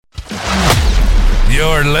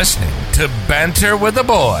You're listening to Banter with the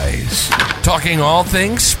Boys, talking all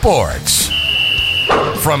things sports.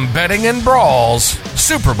 From betting and brawls,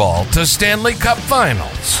 Super Bowl to Stanley Cup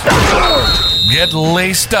Finals. Get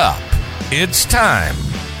laced up. It's time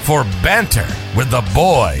for Banter with the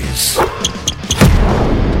Boys.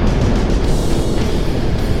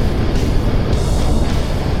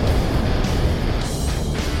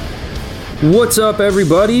 What's up,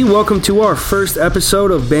 everybody? Welcome to our first episode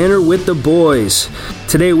of Banter with the Boys.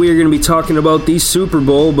 Today we are going to be talking about the Super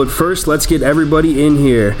Bowl, but first let's get everybody in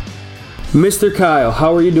here. Mr. Kyle,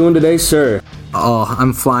 how are you doing today, sir? Oh,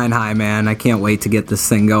 I'm flying high, man. I can't wait to get this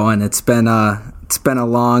thing going. It's been a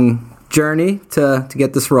long journey to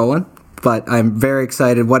get this rolling, but I'm very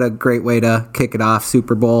excited. What a great way to kick it off,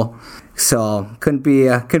 Super Bowl. So couldn't be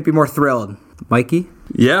more thrilled. Mikey?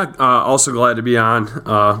 Yeah, also glad to be on.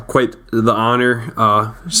 Quite the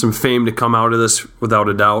honor. Some fame to come out of this, without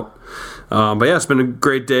a doubt. But yeah, it's been a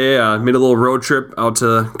great day. Made a little road trip out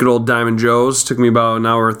to good old Diamond Joe's. Took me about an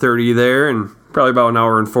hour 30 there and probably about an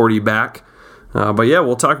hour and 40 back. But yeah,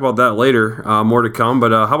 we'll talk about that later. More to come.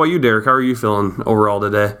 But how about you, Derek? How are you feeling overall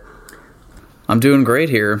today? I'm doing great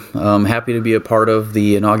here. I'm happy to be a part of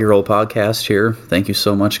the inaugural podcast here. Thank you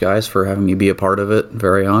so much, guys, for having me be a part of it.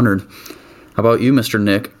 Very honored. How about you, Mr.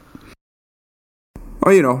 Nick?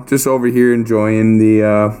 Oh, just over here enjoying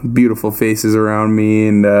the beautiful faces around me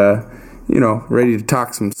and, ready to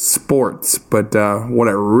talk some sports. But what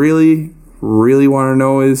I really, really want to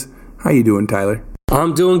know is, how you doing, Tyler?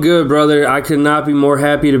 I'm doing good, brother. I could not be more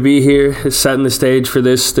happy to be here, setting the stage for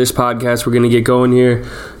this podcast. We're going to get going here.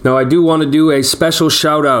 Now, I do want to do a special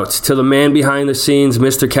shout-out to the man behind the scenes,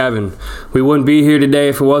 Mr. Kevin. We wouldn't be here today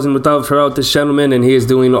if it wasn't without this gentleman, and he is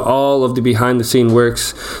doing all of the behind-the-scene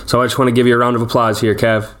works. So I just want to give you a round of applause here,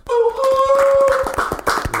 Kev.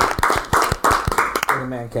 Good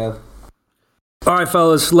man, Kev. All right,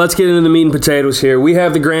 fellas, let's get into the meat and potatoes here. We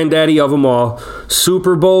have the granddaddy of them all,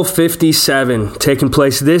 Super Bowl LVII, taking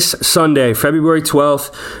place this Sunday, February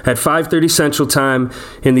 12th at 5:30 Central Time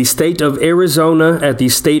in the state of Arizona at the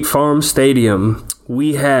State Farm Stadium.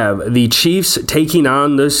 We have the Chiefs taking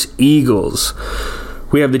on the Eagles.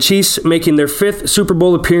 We have the Chiefs making their fifth Super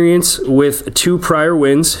Bowl appearance with 2 prior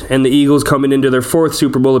wins, and the Eagles coming into their 4th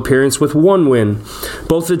Super Bowl appearance with 1 win.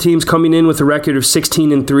 Both of the teams coming in with a record of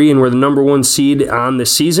 16-3 and were the number 1 seed on the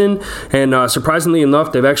season. And surprisingly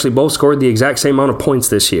enough, they've actually both scored the exact same amount of points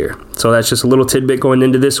this year. So that's just a little tidbit going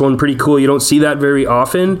into this one. Pretty cool. You don't see that very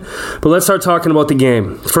often. But let's start talking about the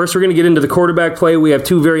game. First, we're going to get into the quarterback play. We have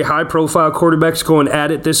 2 very high-profile quarterbacks going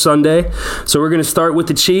at it this Sunday. So we're going to start with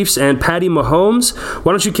the Chiefs and Patty Mahomes.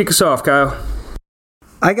 Why don't you kick us off, Kyle?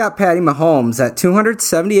 I got Patty Mahomes at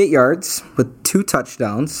 278 yards with 2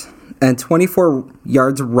 touchdowns and 24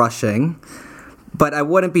 yards rushing, but I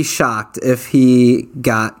wouldn't be shocked if he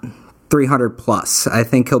got 300 plus. I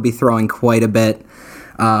think he'll be throwing quite a bit.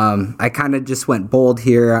 I kind of just went bold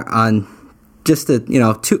here on just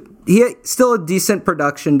he still a decent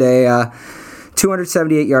production day.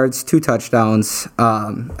 278 yards, 2 touchdowns.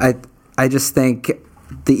 I just think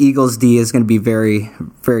the Eagles D is going to be very,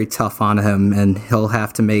 very tough on him, and he'll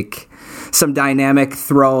have to make some dynamic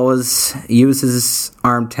throws, use his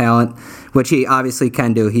arm talent, which he obviously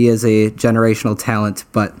can do. He is a generational talent,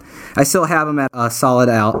 but I still have him at a solid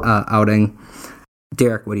outing.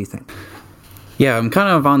 Derek, what do you think? Yeah, I'm kind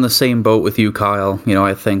of on the same boat with you, Kyle.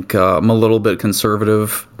 I think I'm a little bit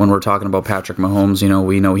conservative when we're talking about Patrick Mahomes.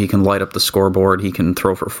 We know he can light up the scoreboard. He can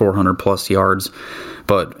throw for 400-plus yards.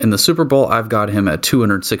 But in the Super Bowl, I've got him at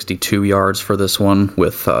 262 yards for this one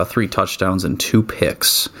with 3 touchdowns and 2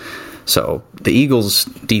 picks. So the Eagles'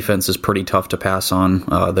 defense is pretty tough to pass on.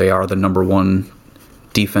 They are the number 1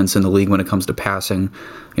 defense in the league when it comes to passing.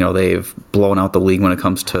 They've blown out the league when it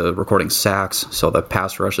comes to recording sacks, so the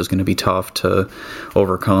pass rush is going to be tough to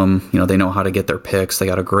overcome. They know how to get their picks. They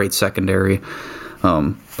got a great secondary.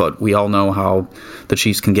 But we all know how the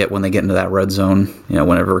Chiefs can get when they get into that red zone.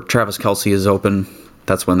 Whenever Travis Kelce is open,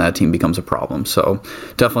 that's when that team becomes a problem. So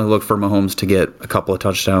definitely look for Mahomes to get a couple of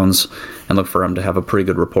touchdowns and look for him to have a pretty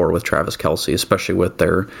good rapport with Travis Kelce, especially with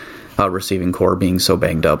their receiving core being so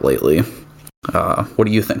banged up lately. What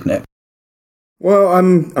do you think, Nick? Well,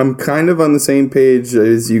 I'm kind of on the same page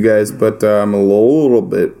as you guys, but I'm a little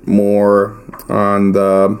bit more on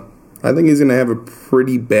I think he's going to have a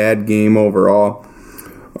pretty bad game overall.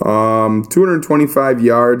 225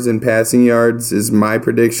 yards in passing yards is my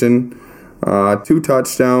prediction. 2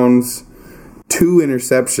 touchdowns, 2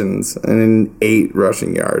 interceptions, and 8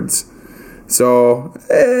 rushing yards. So,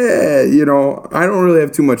 I don't really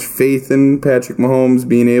have too much faith in Patrick Mahomes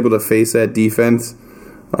being able to face that defense.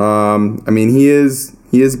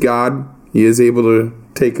 He is God. He is able to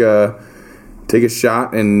take a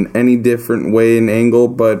shot in any different way and angle,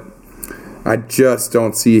 but I just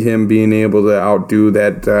don't see him being able to outdo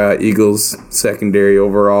that Eagles secondary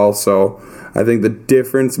overall. So I think the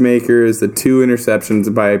difference maker is the 2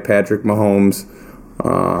 interceptions by Patrick Mahomes.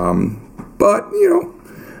 But,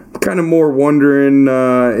 kind of more wondering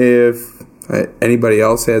if anybody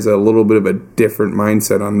else has a little bit of a different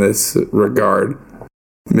mindset on this regard.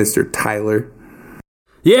 Mr. Tyler.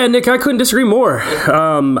 Yeah, Nick, I couldn't disagree more.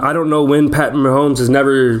 I don't know when Pat Mahomes has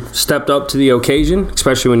never stepped up to the occasion,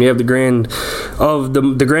 especially when you have the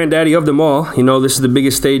granddaddy of them all. This is the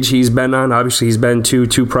biggest stage he's been on. Obviously, he's been to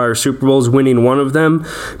 2 prior Super Bowls, winning one of them.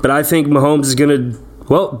 But I think Mahomes is going to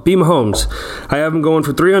be Mahomes. I have him going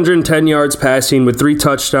for 310 yards passing with 3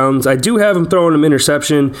 touchdowns. I do have him throwing an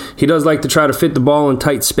interception. He does like to try to fit the ball in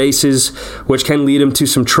tight spaces, which can lead him to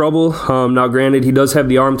some trouble. Now, granted, he does have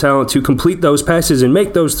the arm talent to complete those passes and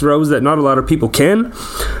make those throws that not a lot of people can.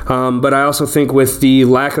 But I also think with the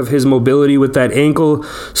lack of his mobility with that ankle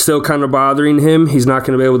still kind of bothering him, he's not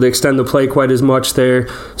going to be able to extend the play quite as much there.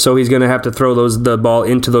 So he's going to have to throw the ball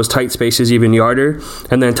into those tight spaces even yarder.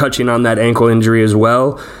 And then touching on that ankle injury as well.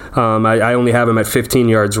 I only have him at 15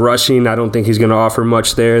 yards rushing. I don't think he's going to offer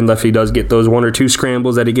much there unless he does get those 1 or 2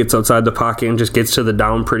 scrambles that he gets outside the pocket and just gets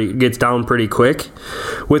down pretty quick.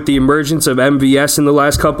 With the emergence of MVS in the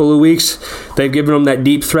last couple of weeks, they've given him that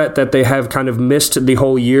deep threat that they have kind of missed the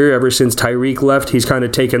whole year ever since Tyreek left. He's kind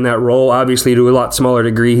of taken that role, obviously to a lot smaller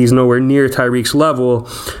degree. He's nowhere near Tyreek's level,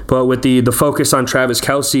 but with the focus on Travis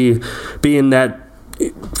Kelce being that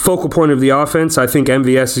focal point of the offense, I think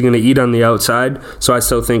MVS is going to eat on the outside, so I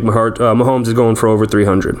still think Mahomes is going for over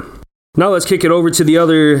 300. Now let's kick it over to the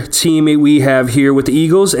other teammate we have here with the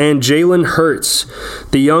Eagles and Jalen Hurts,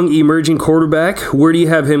 the young emerging quarterback. Where do you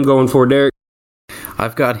have him going for, Derek?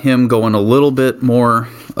 I've got him going a little bit more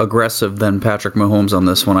aggressive than Patrick Mahomes on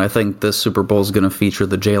this one. I think this Super Bowl is going to feature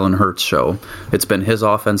the Jalen Hurts show. It's been his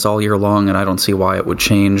offense all year long, and I don't see why it would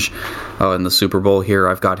change in the Super Bowl here.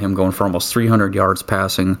 I've got him going for almost 300 yards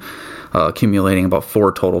passing, accumulating about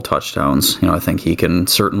 4 total touchdowns. I think he can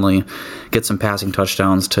certainly get some passing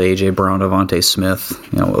touchdowns to A.J. Brown, Devontae Smith,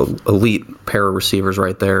 elite pair of receivers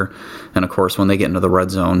right there. And, of course, when they get into the red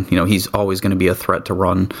zone, he's always going to be a threat to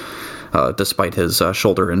run. Despite his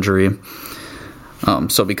shoulder injury.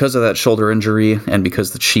 So because of that shoulder injury and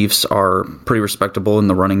because the Chiefs are pretty respectable in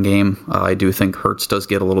the running game, I do think Hurts does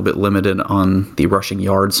get a little bit limited on the rushing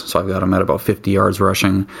yards. So I've got him at about 50 yards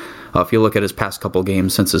rushing. If you look at his past couple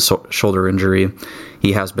games since his shoulder injury,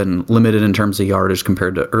 he has been limited in terms of yardage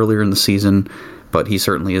compared to earlier in the season, but he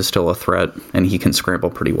certainly is still a threat, and he can scramble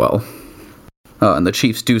pretty well. And the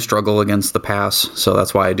Chiefs do struggle against the pass, so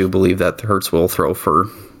that's why I do believe that Hurts will throw for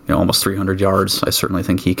almost 300 yards. I certainly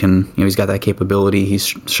think he can, he's got that capability. He's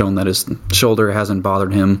shown that his shoulder hasn't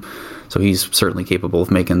bothered him, so he's certainly capable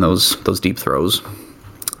of making those deep throws.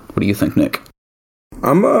 What do you think, Nick?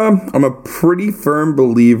 I'm a pretty firm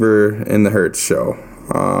believer in the Hurts show.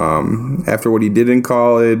 After what he did in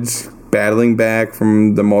college, battling back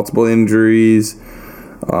from the multiple injuries,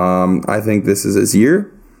 I think this is his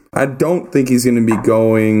year. I don't think he's going to be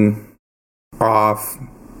going off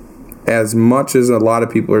as much as a lot of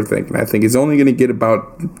people are thinking. I think he's only going to get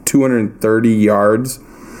about 230 yards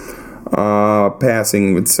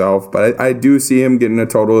passing itself, but I do see him getting a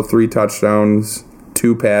total of 3 touchdowns,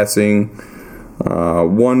 2 passing,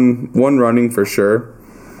 one running for sure,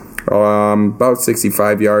 about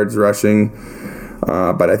 65 yards rushing.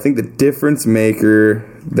 But I think the difference maker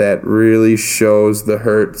that really shows the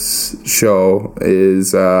Hurts show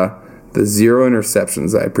is the 0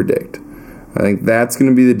 interceptions I predict. I think that's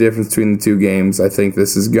going to be the difference between the 2 games. I think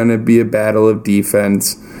this is going to be a battle of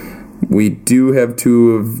defense. We do have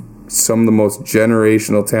 2 of some of the most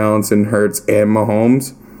generational talents in Hurts and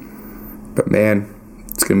Mahomes. But, man,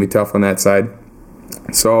 it's going to be tough on that side.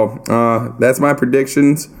 So, that's my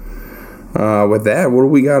predictions. With that, what do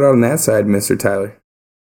we got on that side, Mr. Tyler?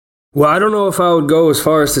 Well, I don't know if I would go as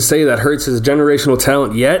far as to say that Hurts is a generational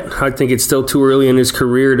talent yet. I think it's still too early in his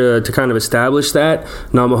career to kind of establish that.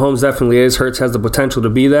 Now, Mahomes definitely is. Hurts has the potential to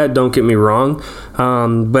be that. Don't get me wrong.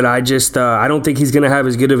 But I don't think he's going to have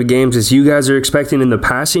as good of a games as you guys are expecting in the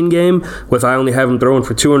passing game, with I only have him throwing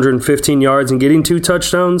for 215 yards and getting 2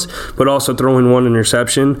 touchdowns, but also throwing 1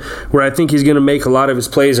 interception, where I think he's going to make a lot of his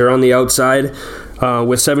plays are on the outside.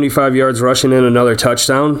 With 75 yards rushing and another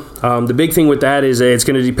touchdown. The big thing with that is it's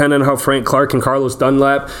going to depend on how Frank Clark and Carlos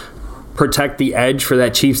Dunlap protect the edge for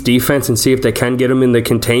that Chiefs defense and see if they can get him in the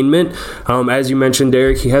containment. As you mentioned,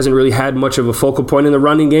 Derek, he hasn't really had much of a focal point in the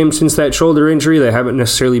running game since that shoulder injury. They haven't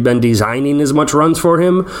necessarily been designing as much runs for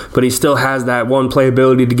him, but he still has that one play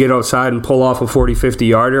ability to get outside and pull off a 40-50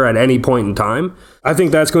 yarder at any point in time. I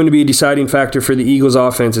think that's going to be a deciding factor for the Eagles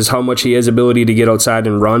offense is how much he has ability to get outside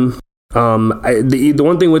and run. The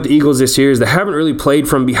one thing with the Eagles this year is they haven't really played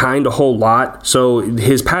from behind a whole lot, so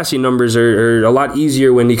his passing numbers are a lot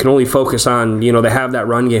easier when he can only focus on, they have that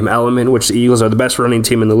run game element, which the Eagles are the best running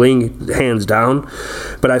team in the league, hands down.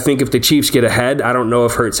 But I think if the Chiefs get ahead, I don't know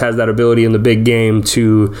if Hurts has that ability in the big game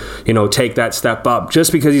to, take that step up.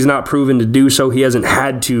 Just because he's not proven to do so, he hasn't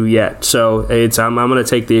had to yet. So I'm going to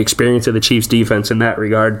take the experience of the Chiefs defense in that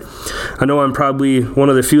regard. I know I'm probably one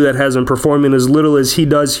of the few that hasn't performing as little as he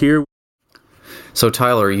does here. So,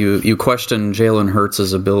 Tyler, you question Jalen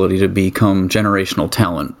Hurts' ability to become generational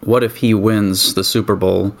talent. What if he wins the Super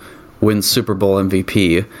Bowl, wins Super Bowl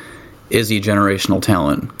MVP? Is he generational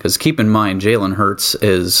talent? Because keep in mind, Jalen Hurts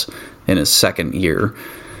is in his second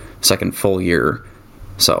full year.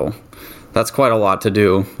 So that's quite a lot to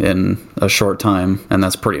do in a short time, and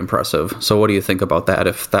that's pretty impressive. So what do you think about that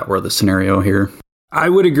if that were the scenario here? I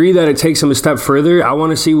would agree that it takes him a step further. I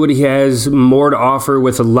want to see what he has more to offer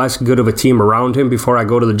with a less good of a team around him before I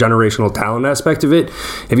go to the generational talent aspect of it.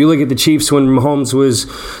 If you look at the Chiefs when Mahomes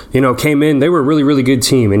came in, they were a really, really good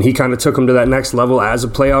team, and he kind of took them to that next level as a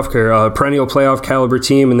perennial playoff caliber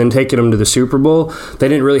team, and then taking them to the Super Bowl. They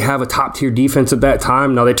didn't really have a top-tier defense at that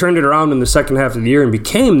time. Now, they turned it around in the second half of the year and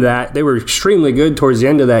became that. They were extremely good towards the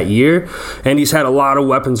end of that year, and he's had a lot of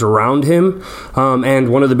weapons around him, and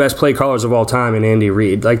one of the best play callers of all time in Andy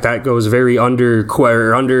Reid. Like, that goes very under.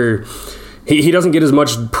 He doesn't get as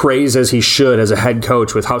much praise as he should as a head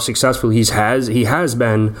coach with how successful he has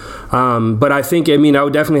been. But I think, I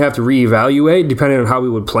would definitely have to reevaluate depending on how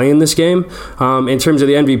we would play in this game. In terms of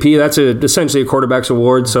the MVP, that's essentially a quarterback's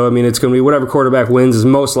award. So, it's going to be whatever quarterback wins is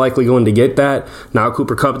most likely going to get that. Now,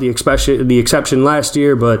 Cooper Kupp, the exception last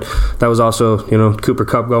year, but that was also, Cooper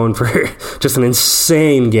Kupp going for just an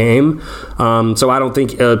insane game. So I don't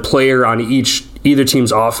think a player on either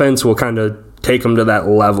team's offense will kind of take them to that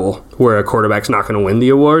level where a quarterback's not going to win the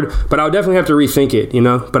award. But I would definitely have to rethink it,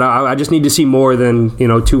 But I just need to see more than,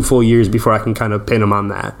 2 full years before I can kind of pin him on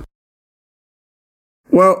that.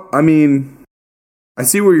 Well, I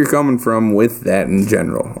see where you're coming from with that in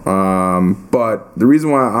general. But the reason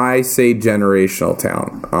why I say generational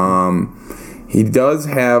talent, he does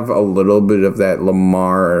have a little bit of that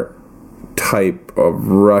Lamar type of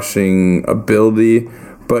rushing ability,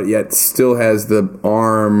 but yet still has the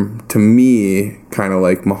arm, to me, kind of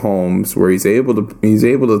like Mahomes, where he's able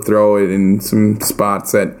to throw it in some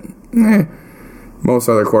spots that most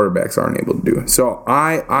other quarterbacks aren't able to do. So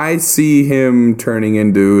I see him turning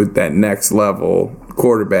into that next level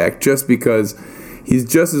quarterback just because he's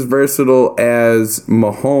just as versatile as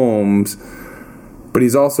Mahomes, but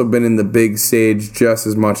he's also been in the big stage just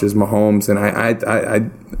as much as Mahomes, and I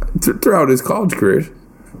throughout his college career.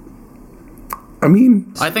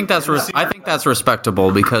 I think that's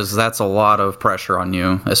respectable because that's a lot of pressure on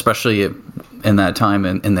you, especially in that time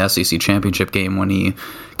in the SEC championship game when he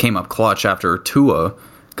came up clutch after Tua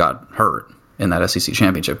got hurt in that SEC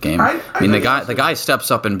championship game. The guy steps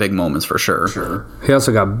up in big moments for sure. He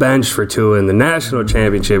also got benched for Tua in the national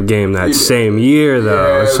championship game that same year,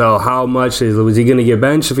 though. Yeah. So how much was he going to get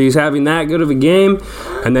benched if he's having that good of a game?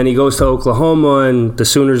 And then he goes to Oklahoma, and the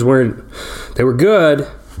Sooners were good,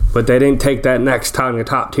 but they didn't take that next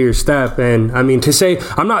top tier step. And to say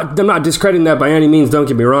I'm not discrediting that by any means, don't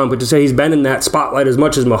get me wrong, but to say he's been in that spotlight as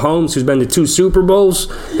much as Mahomes, who's been to 2 Super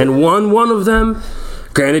Bowls and won one of them.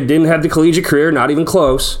 Granted, didn't have the collegiate career, not even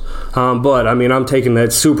close. But I'm taking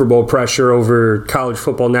that Super Bowl pressure over college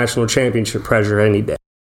football national championship pressure any day.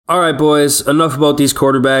 All right, boys, enough about these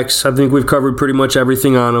quarterbacks. I think we've covered pretty much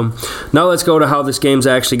everything on them. Now let's go to how this game's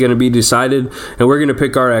actually going to be decided, and we're going to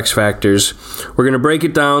pick our X factors. We're going to break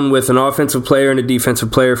it down with an offensive player and a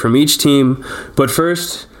defensive player from each team. But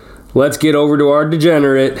first, let's get over to our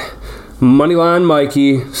degenerate, Moneyline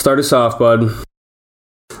Mikey. Start us off, bud.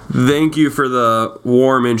 Thank you for the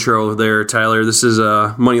warm intro there, Tyler. This is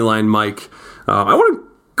Moneyline Mike. I want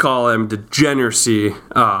to call him degeneracy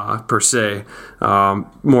per se,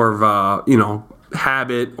 more of a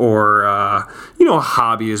habit or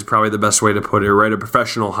hobby is probably the best way to put it, right? A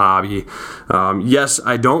professional hobby. Yes,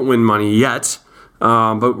 I don't win money yet,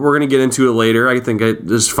 but we're gonna get into it later. I think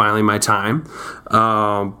this is finally my time.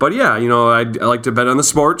 But yeah, I like to bet on the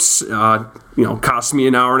sports. Costs me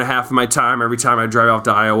an hour and a half of my time every time I drive out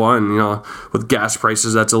to Iowa, and with gas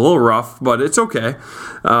prices, that's a little rough, but it's okay.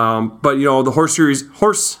 But the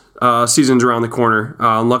horse season's around the corner.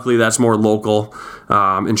 Luckily, that's more local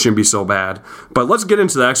and shouldn't be so bad. But let's get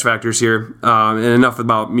into the X factors here. And enough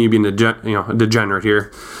about me being a degenerate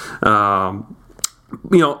here.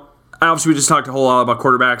 Obviously, we just talked a whole lot about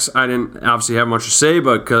quarterbacks. I didn't obviously have much to say,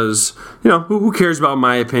 but because, who cares about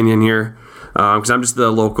my opinion here? Because I'm just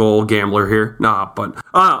the local gambler here. But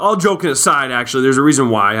all joking aside, actually, there's a reason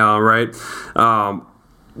why, right?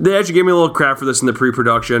 They actually gave me a little crap for this in the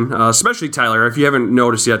pre-production, especially Tyler. If you haven't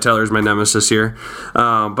noticed yet, Tyler's my nemesis here.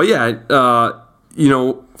 For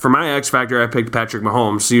my X Factor, I picked Patrick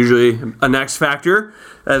Mahomes. Usually an X Factor,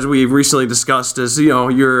 as we've recently discussed, is,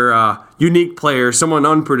 your unique player, someone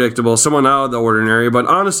unpredictable, someone out of the ordinary. But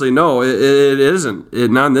honestly, no, it isn't.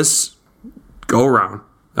 Not in this go-around.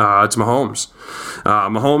 It's Mahomes.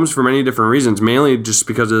 Mahomes for many different reasons, mainly just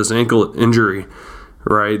because of this ankle injury.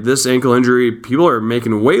 Right, this ankle injury, people are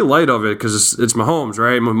making way light of it because it's Mahomes,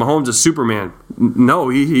 right? Mahomes is Superman. No,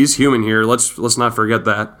 he's human here. Let's not forget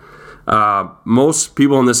that. Most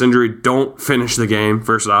people in this injury don't finish the game,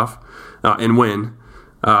 first off, and win.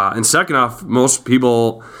 And second off, most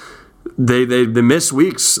people, they miss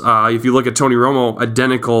weeks. If you look at Tony Romo,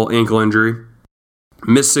 identical ankle injury,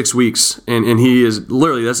 missed 6 weeks. And he is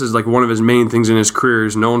literally, this is like one of his main things in his career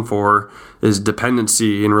is known for is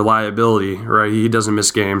dependency and reliability, right? He doesn't miss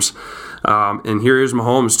games. And here is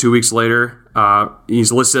Mahomes 2 weeks later.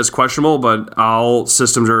 He's listed as questionable, but all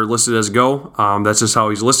systems are listed as go. That's just how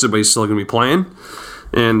he's listed, but he's still going to be playing.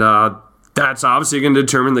 And that's obviously going to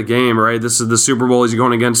determine the game, right? This is the Super Bowl. He's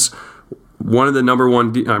going against one of the number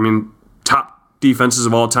one, top defenses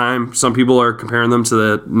of all time. Some people are comparing them to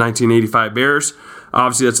the 1985 Bears.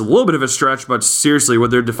 Obviously, that's a little bit of a stretch, but seriously, with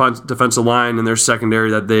their defensive line and their secondary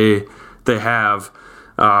that they have,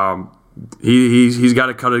 he's got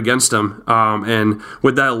to cut it against them. And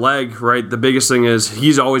with that leg, right, the biggest thing is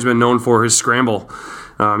he's always been known for his scramble.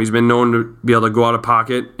 He's been known to be able to go out of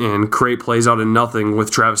pocket and create plays out of nothing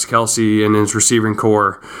with Travis Kelce and his receiving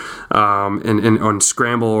core, and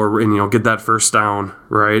scramble or get that first down,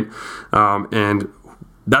 right? And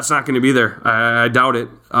that's not going to be there. I doubt it.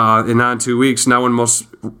 And not in 2 weeks. Now when most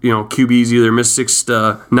QBs either miss 6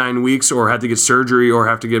 to 9 weeks or have to get surgery or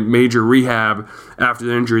have to get major rehab after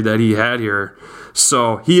the injury that he had here.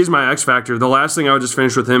 So he is my X factor. The last thing I would just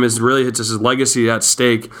finish with him is really it's his legacy at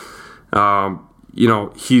stake.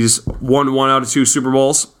 He's won 1 out of 2 Super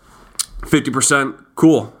Bowls, 50%.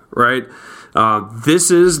 Cool, right? This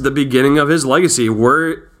is the beginning of his legacy.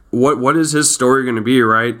 What is his story going to be,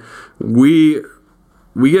 right?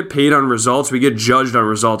 We get paid on results. We get judged on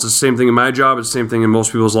results. It's the same thing in my job. It's the same thing in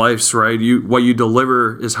most people's lives, right? What you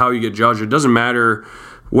deliver is how you get judged. It doesn't matter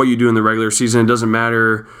what you do in the regular season. It doesn't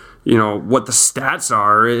matter, what the stats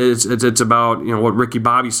are. It's about, what Ricky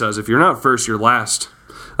Bobby says. If you're not first, you're last.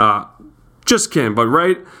 Just kidding, but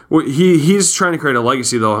right? He's trying to create a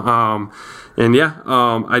legacy, though.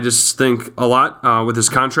 I just think a lot with his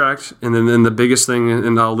contract. And then the biggest thing,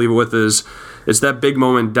 and I'll leave it with, is it's that big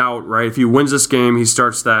moment doubt, right? If he wins this game, he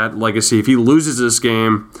starts that legacy. If he loses this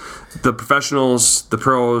game, the professionals, the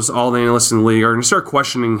pros, all the analysts in the league are going to start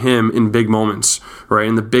questioning him in big moments, right?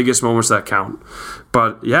 In the biggest moments that count.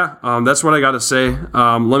 But that's what I got to say.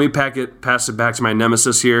 Let me pass it back to my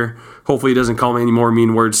nemesis here. Hopefully he doesn't call me any more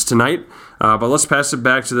mean words tonight. But let's pass it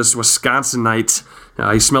back to this Wisconsinite.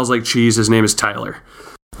 He smells like cheese. His name is Tyler.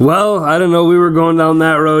 Well, I don't know. We were going down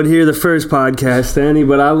that road here the first podcast, Danny,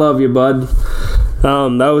 but I love you, bud.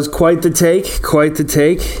 That was quite the take.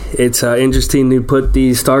 It's interesting to put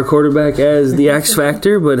the star quarterback as the X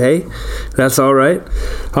factor, but hey, that's all right.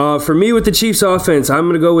 For me, with the Chiefs offense, I'm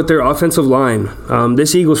going to go with their offensive line.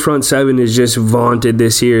 This Eagles front seven is just vaunted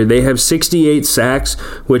this year. They have 68 sacks,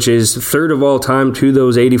 which is third of all time to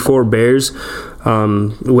those 84 Bears.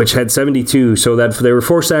 Which had 72, so that they were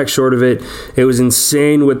 4 sacks short of it. It was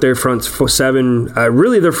insane what their front seven,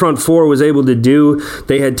 really their front four was able to do.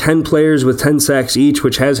 They had 10 players with 10 sacks each,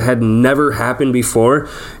 which had never happened before.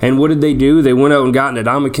 And what did they do? They went out and got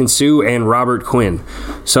Ndamukong Suh and Robert Quinn.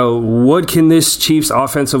 So what can this Chiefs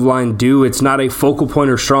offensive line do? It's not a focal point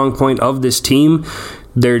or strong point of this team.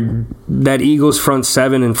 That Eagles front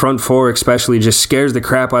seven and front four especially just scares the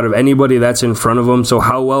crap out of anybody that's in front of them. So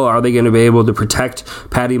how well are they going to be able to protect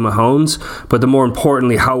Patty Mahomes? But more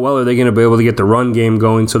importantly, how well are they going to be able to get the run game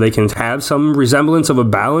going so they can have some resemblance of a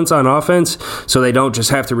balance on offense so they don't just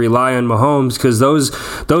have to rely on Mahomes, because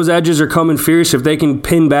those edges are coming fierce. If they can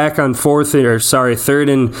pin back on third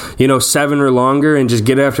and 7 or longer and just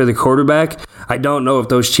get after the quarterback, I don't know if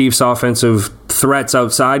those Chiefs offensive threats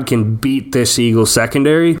outside can beat this Eagles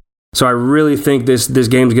secondary. So I really think this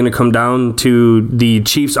game's going to come down to the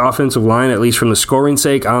Chiefs' offensive line, at least from the scoring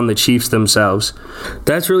sake, on the Chiefs themselves.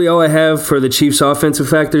 That's really all I have for the Chiefs' offensive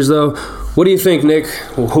factors, though. What do you think, Nick?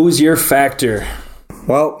 Who's your factor?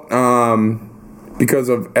 Well, because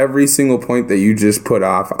of every single point that you just put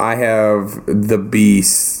off, I have the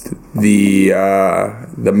beast, the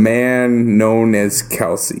man known as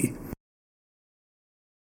Kelsey.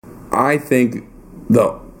 I think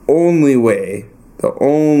the only way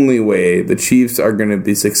the Chiefs are going to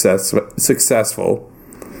be successful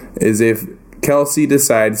is if Kelsey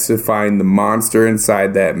decides to find the monster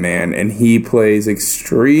inside that man, and he plays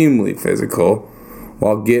extremely physical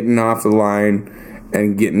while getting off the line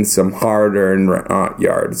and getting some hard-earned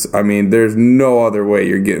yards. I mean, there's no other way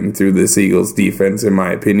you're getting through this Eagles defense, in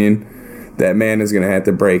my opinion. That man is going to have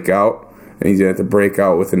to break out, and he's going to have to break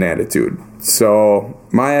out with an attitude. So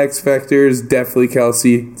my X factor is definitely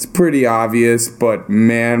Kelsey. It's pretty obvious, but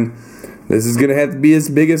man, this is going to have to be his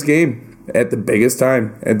biggest game at the biggest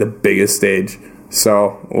time, at the biggest stage.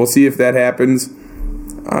 So we'll see if that happens.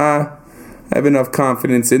 I have enough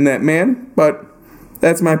confidence in that man, but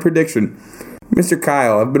that's my prediction. Mr.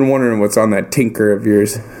 Kyle, I've been wondering what's on that tinker of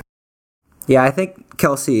yours. Yeah, I think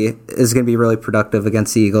Kelsey is going to be really productive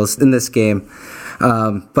against the Eagles in this game.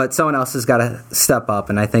 But someone else has got to step up,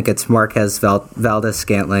 and I think it's Marquez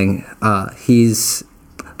Valdez-Scantling.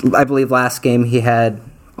 I believe last game he had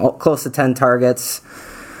close to 10 targets,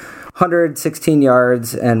 116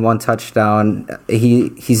 yards, and 1 touchdown.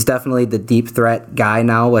 He's definitely the deep threat guy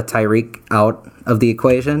now with Tyreek out of the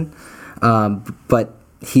equation. But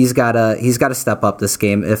he's got to step up this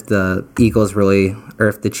game if the Eagles really, or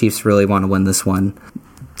if the Chiefs really want to win this one.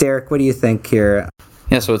 Derek, what do you think here?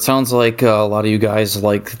 Yeah, so it sounds like a lot of you guys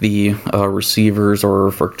like the receivers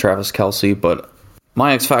or for Travis Kelce, but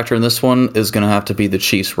my X factor in this one is going to have to be the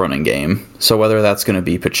Chiefs running game. So whether that's going to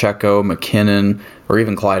be Pacheco, McKinnon, or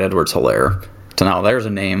even Clyde Edwards-Helaire. So now there's a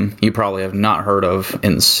name you probably have not heard of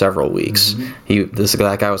in several weeks.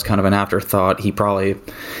 That guy was kind of an afterthought. He probably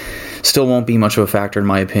still won't be much of a factor in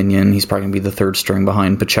my opinion. He's probably going to be the third string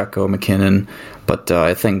behind Pacheco, McKinnon. But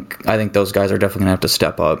I think those guys are definitely going to have to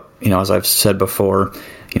step up. As I've said before,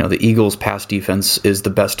 the Eagles' pass defense is the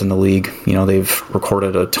best in the league. They've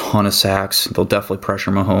recorded a ton of sacks. They'll definitely pressure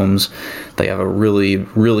Mahomes. They have a really,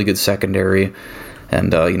 really good secondary.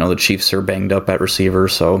 And, the Chiefs are banged up at receiver,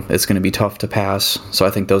 so it's going to be tough to pass. So I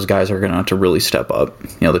think those guys are going to have to really step up.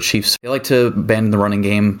 The Chiefs, they like to abandon the running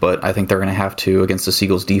game, but I think they're going to have to against the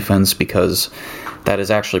Eagles defense because that is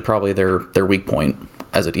actually probably their weak point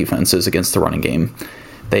as a defense is against the running game.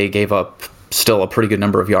 They gave up still a pretty good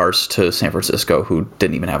number of yards to San Francisco, who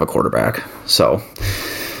didn't even have a quarterback. So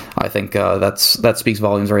I think that speaks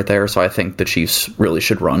volumes right there. So I think the Chiefs really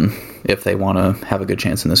should run if they want to have a good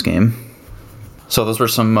chance in this game. So those were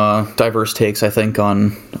some diverse takes, I think,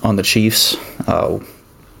 on the Chiefs. Why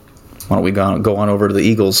don't we go on over to the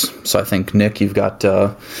Eagles? So I think, Nick, you've got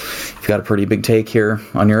a pretty big take here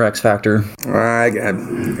on your X factor. I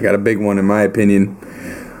got a big one in my opinion.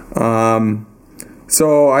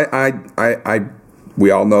 So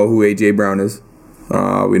we all know who A.J. Brown is.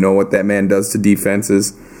 We know what that man does to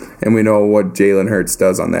defenses, and we know what Jalen Hurts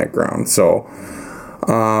does on that ground. So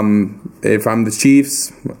if I'm the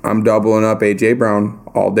Chiefs, I'm doubling up A.J. Brown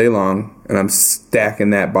all day long, and I'm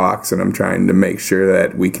stacking that box, and I'm trying to make sure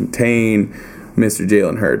that we contain Mr.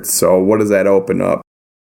 Jalen Hurts. So what does that open up?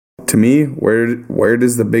 To me, where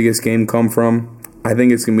does the biggest game come from? I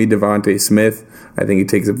think it's going to be Devontae Smith. I think he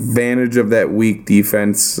takes advantage of that weak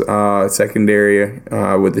defense secondary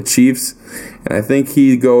with the Chiefs, and I think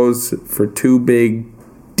he goes for 2 big,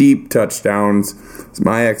 deep touchdowns.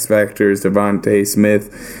 My X factor is Devontae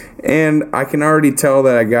Smith. And I can already tell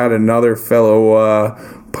that I got another fellow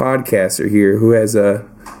podcaster here who has a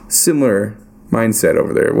similar mindset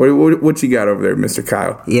over there. What you got over there, Mr.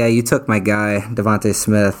 Kyle? Yeah, you took my guy, Devontae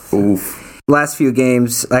Smith. Oof. Last few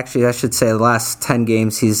games, actually I should say the last 10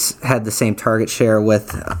 games, he's had the same target share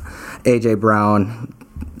with A.J. Brown,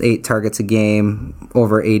 8 targets a game,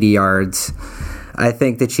 over 80 yards. I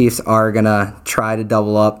think the Chiefs are going to try to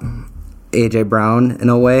double up A.J. Brown in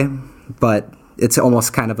a way, but it's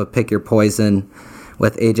almost kind of a pick your poison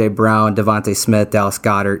with A.J. Brown, Devontae Smith, Dallas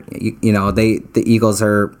Goedert. The Eagles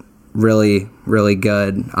are really, really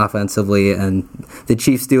good offensively, and the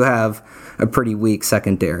Chiefs do have a pretty weak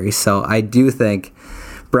secondary. So I do think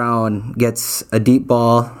Brown gets a deep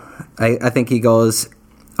ball. I think he goes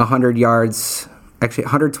 100 yards, actually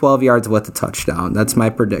 112 yards with a touchdown. That's my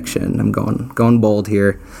prediction. I'm going bold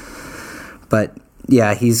here. But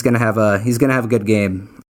yeah, he's gonna have a good game.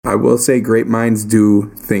 I will say great minds do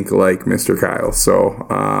think like Mr. Kyle. So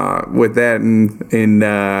with that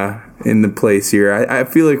in the place here, I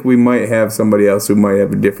feel like we might have somebody else who might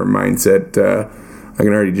have a different mindset. I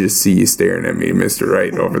can already just see you staring at me, Mr.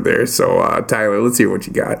 Wright, over there. So Tyler, let's hear what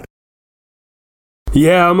you got.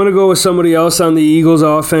 Yeah, I'm going to go with somebody else on the Eagles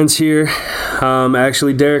offense here.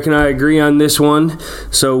 Actually, Derek and I agree on this one.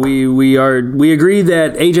 So we agree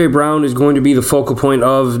that A.J. Brown is going to be the focal point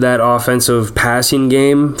of that offensive passing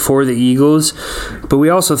game for the Eagles. But I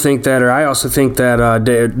also think that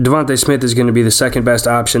Devontae Smith is going to be the second best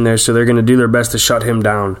option there, so they're going to do their best to shut him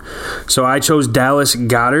down. So I chose Dallas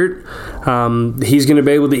Goedert. He's going to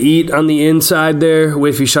be able to eat on the inside there.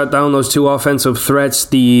 If you shut down those two offensive threats,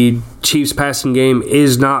 the Chiefs passing game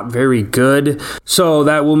is not very good. So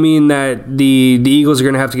that will mean that the Eagles are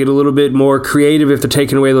going to have to get a little bit more creative if they're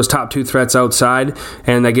taking away those top two threats outside,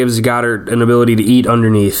 and that gives Goddard an ability to eat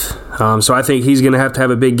underneath. So I think he's going to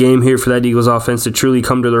have a big game here for that Eagles offense to truly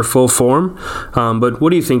come to their full form. But what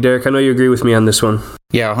do you think, Derek? I know you agree with me on this one.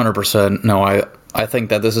 Yeah, 100%. No, I think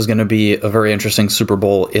that this is going to be a very interesting Super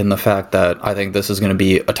Bowl in the fact that I think this is going to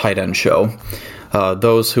be a tight end show.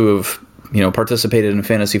 Those who have participated in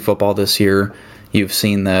fantasy football this year, you've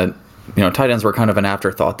seen that tight ends were kind of an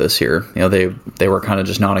afterthought this year. They were kind of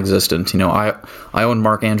just non-existent. I owned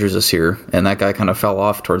Mark Andrews this year, and that guy kind of fell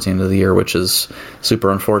off towards the end of the year, which is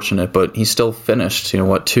super unfortunate. But he still finished,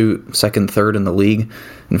 second, third in the league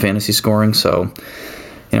in fantasy scoring. So,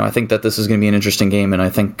 I think that this is going to be an interesting game, and I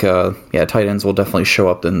think, tight ends will definitely show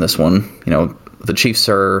up in this one. The Chiefs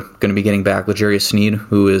are going to be getting back L'Jarius Sneed,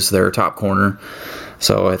 who is their top corner.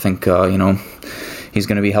 So I think, he's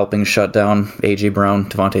going to be helping shut down A.J. Brown,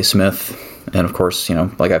 Devontae Smith. And, of course,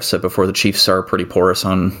 like I've said before, the Chiefs are pretty porous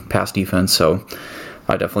on pass defense. So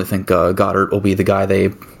I definitely think Goddard will be the guy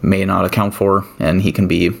they may not account for. And he can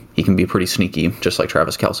be pretty sneaky, just like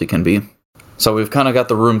Travis Kelce can be. So we've kind of got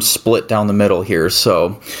the room split down the middle here.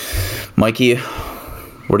 So, Mikey,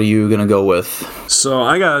 what are you going to go with? So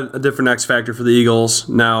I got a different X factor for the Eagles.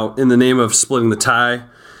 Now, in the name of splitting the tie,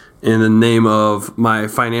 in the name of my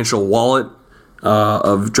financial wallet,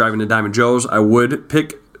 of driving to Diamond Joe's, I would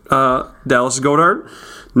pick Dallas Goedert.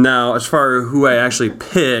 Now, as far as who I actually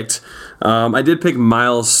picked, I did pick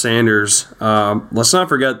Miles Sanders. Let's not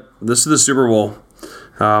forget, this is the Super Bowl.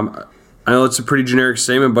 I know it's a pretty generic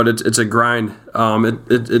statement, but it's a grind.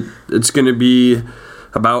 It's going to be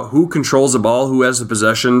about who controls the ball, who has the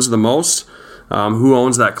possessions the most, who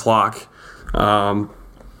owns that clock.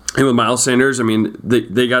 And with Miles Sanders,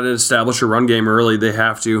 they got to establish a run game early. They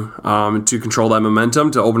have to control that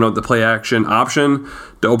momentum, to open up the play action option,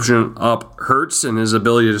 to open up Hurts and his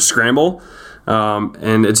ability to scramble.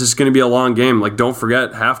 And it's just going to be a long game. Like, don't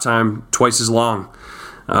forget, halftime twice as long.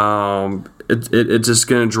 It's just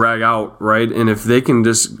going to drag out, right? And if they can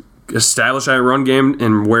just establish that run game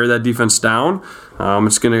and wear that defense down,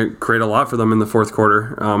 it's going to create a lot for them in the fourth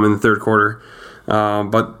quarter, in the third quarter.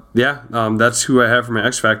 That's who I have for my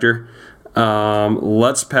X Factor.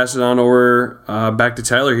 Let's pass it on over back to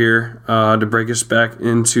Tyler here to break us back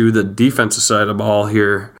into the defensive side of the ball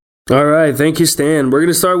here. All right, thank you, Stan. We're going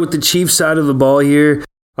to start with the Chiefs side of the ball here.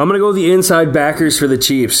 I'm going to go the inside backers for the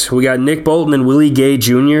Chiefs. We got Nick Bolton and Willie Gay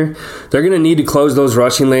Jr. They're going to need to close those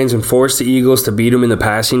rushing lanes and force the Eagles to beat them in the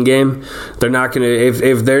passing game. They're not going to,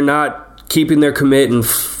 if they're not keeping their commit and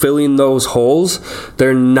filling those holes,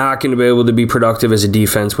 they're not going to be able to be productive as a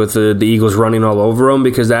defense with the Eagles running all over them,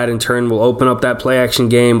 because that in turn will open up that play action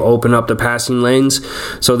game, open up the passing lanes.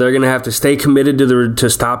 So they're going to have to stay committed to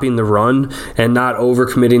stopping the run and not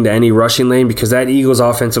overcommitting to any rushing lane, because that Eagles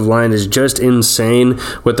offensive line is just insane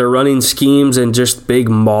with their running schemes and just big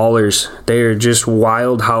maulers. They are just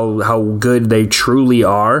wild how good they truly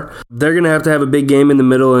are. They're going to have a big game in the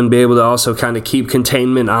middle and be able to also kind of keep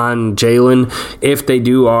containment on Jalen if they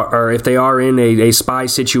do, or if they are in a spy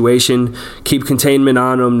situation. Keep containment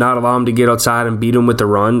on them, not allow them to get outside and beat them with the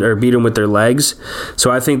run or beat them with their legs.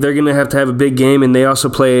 So I think they're going to have a big game, and they also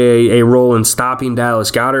play a role in stopping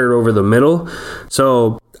Dallas Goedert over the middle.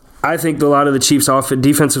 So I think a lot of the Chiefs'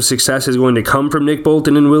 defensive success is going to come from Nick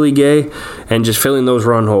Bolton and Willie Gay and just filling those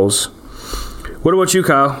run holes. What about you,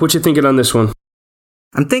 Kyle? What you thinking on this one?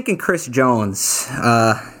 I'm thinking Chris Jones.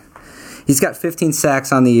 He's got 15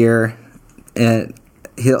 sacks on the year, and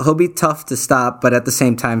he'll be tough to stop, but at the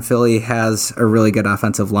same time, Philly has a really good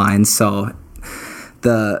offensive line, so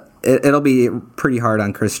it'll be pretty hard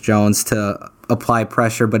on Chris Jones to apply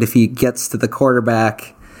pressure. But if he gets to the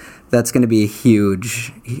quarterback, that's going to be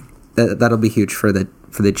huge. That'll be huge for the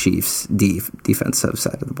for the Chiefs' defensive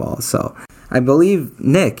side of the ball. So I believe,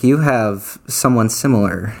 Nick, you have someone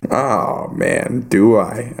similar. Oh, man, do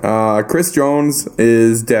I. Chris Jones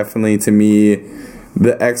is definitely, to me,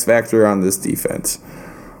 the X factor on this defense.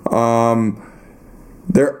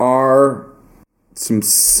 There are some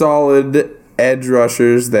solid edge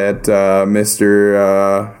rushers that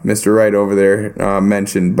Mr. Wright over there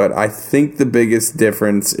mentioned, but I think the biggest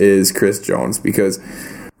difference is Chris Jones, because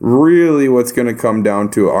really what's going to come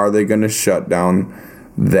down to, are they going to shut down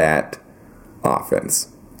that offense?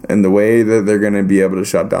 And the way that they're going to be able to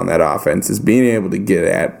shut down that offense is being able to get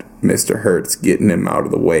at Mr. Hurts, getting him out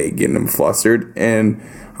of the way, getting him flustered. And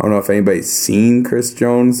I don't know if anybody's seen Chris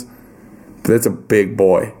Jones, but that's a big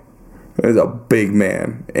boy. That's a big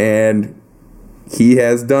man. And he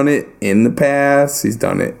has done it in the past. He's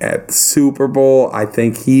done it at the Super Bowl. I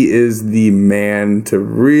think he is the man to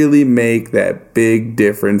really make that big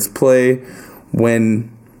difference play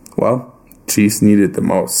when, well, Chiefs need it the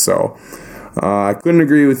most. So I couldn't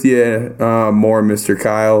agree with you more, Mr.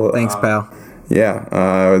 Kyle. Thanks, pal. Yeah,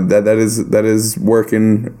 that is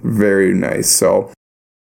working very nice. So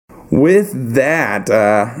with that,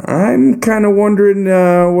 I'm kind of wondering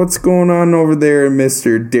what's going on over there,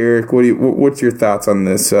 Mr. Derek. What's your thoughts on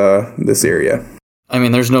this area? I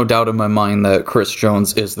mean, there's no doubt in my mind that Chris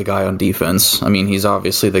Jones is the guy on defense. I mean, he's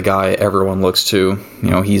obviously the guy everyone looks to. You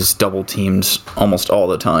know, he's double teamed almost all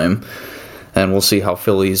the time. And we'll see how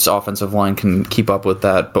Philly's offensive line can keep up with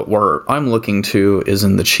that. But where I'm looking to is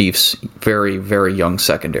in the Chiefs' very, very young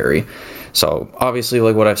secondary. So, obviously,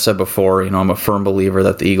 like what I've said before, I'm a firm believer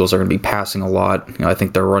that the Eagles are going to be passing a lot. I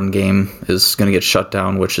think their run game is going to get shut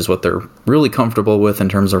down, which is what they're really comfortable with in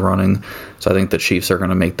terms of running. So I think the Chiefs are going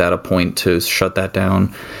to make that a point to shut that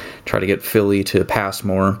down, try to get Philly to pass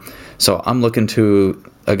more. So I'm looking to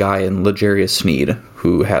a guy in L'Jarius Sneed,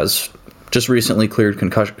 who has just recently cleared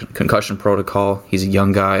concussion protocol. He's a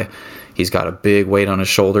young guy. He's got a big weight on his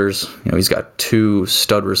shoulders. He's got 2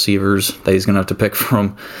 stud receivers that he's going to have to pick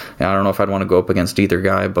from. I don't know if I'd want to go up against either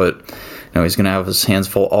guy, but he's going to have his hands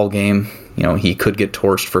full all game. He could get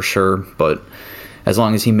torched for sure, but as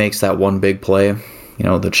long as he makes that one big play,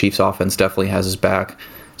 the Chiefs offense definitely has his back.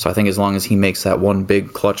 So I think as long as he makes that one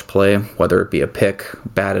big clutch play, whether it be a pick,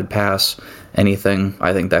 batted pass, anything,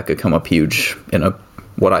 I think that could come up huge in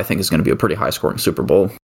what I think is going to be a pretty high-scoring Super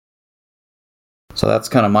Bowl. So that's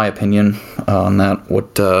kind of my opinion on that.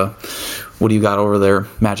 What do you got over there,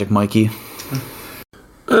 Magic Mikey?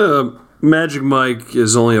 Magic Mike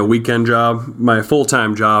is only a weekend job. My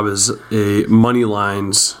full-time job is a money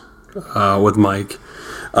lines with Mike.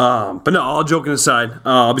 But no, all joking aside,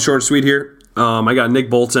 I'll be short and sweet here. I got Nick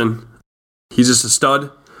Bolton. He's just a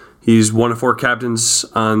stud. He's one of 4 captains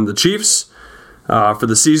on the Chiefs. For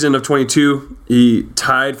the season of 22, he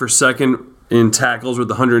tied for second in tackles with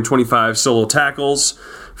 125 solo tackles,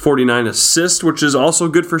 49 assists, which is also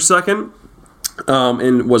good for second,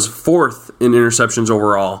 and was 4th in interceptions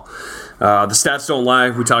overall. The stats don't lie.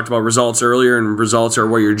 We talked about results earlier, and results are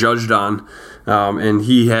what you're judged on. And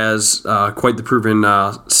he has quite the proven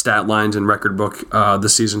stat lines and record book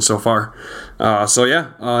this season so far.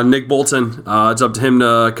 Nick Bolton, it's up to him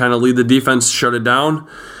to kind of lead the defense, shut it down.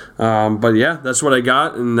 But yeah, that's what I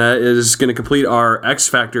got, and that is going to complete our X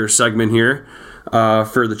Factor segment here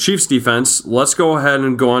for the Chiefs defense. Let's go ahead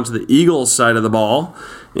and go on to the Eagles side of the ball,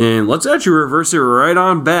 and let's actually reverse it right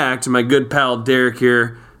on back to my good pal Derek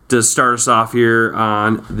here to start us off here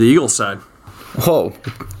on the Eagles side. Whoa,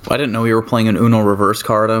 I didn't know you were playing an Uno reverse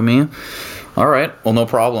card on me. All right, well, no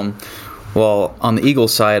problem. Well, on the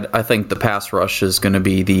Eagles side, I think the pass rush is going to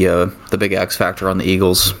be the big X factor on the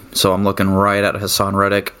Eagles. So I'm looking right at Hassan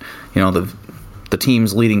Reddick, the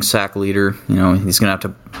team's leading sack leader. He's going to have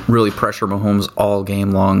to really pressure Mahomes all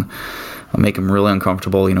game long, make him really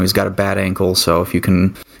uncomfortable. He's got a bad ankle, so if you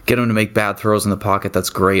can get him to make bad throws in the pocket, that's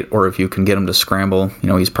great. Or if you can get him to scramble,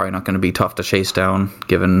 he's probably not going to be tough to chase down,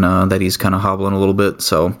 given that he's kind of hobbling a little bit.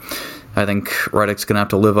 So I think Reddick's going to have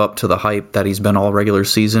to live up to the hype that he's been all regular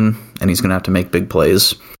season, and he's going to have to make big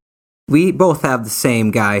plays. We both have the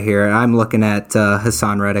same guy here. I'm looking at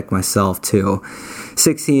Hassan Reddick myself, too.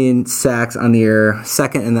 16 sacks on the year,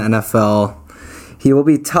 2nd in the NFL. He will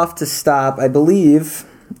be tough to stop, I believe,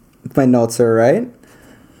 if my notes are right.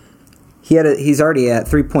 He's already at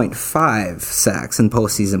 3.5 sacks in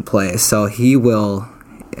postseason play, so he will...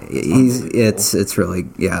 It's really,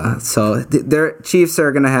 yeah. So their Chiefs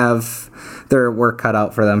are going to have their work cut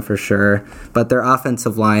out for them for sure. But their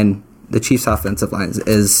offensive line, the Chiefs' offensive line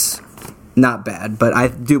is not bad. But I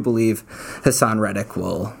do believe Hassan Reddick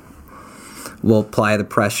will apply the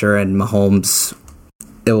pressure, and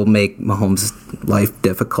it will make Mahomes' life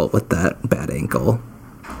difficult with that bad ankle.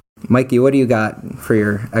 Mikey, what do you got for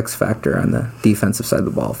your X factor on the defensive side of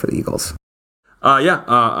the ball for the Eagles?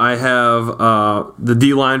 I have the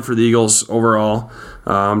D-line for the Eagles overall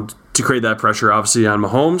to create that pressure, obviously, on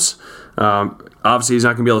Mahomes. Obviously, he's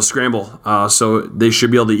not going to be able to scramble, so they should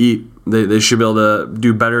be able to eat. They should be able to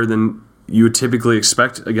do better than you would typically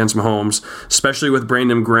expect against Mahomes, especially with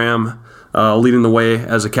Brandon Graham leading the way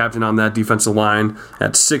as a captain on that defensive line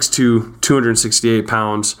at 6'2", 268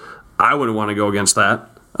 pounds. I wouldn't want to go against that.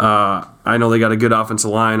 I know they got a good offensive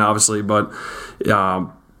line, obviously, but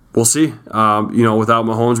we'll see. Without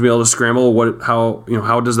Mahomes being able to scramble,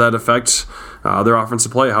 how does that affect their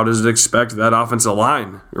offensive play? How does it expect that offensive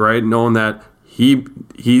line, right? Knowing that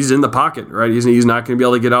he's in the pocket, right? He's not going to be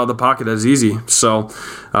able to get out of the pocket as easy. So,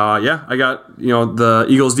 I got the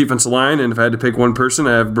Eagles defensive line, and if I had to pick one person,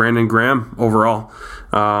 I have Brandon Graham overall.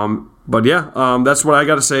 That's what I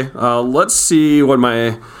got to say. Let's see what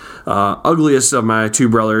my ugliest of my two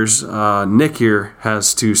brothers, Nick here,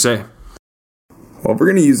 has to say. Well, if we're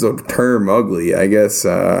going to use the term ugly, I guess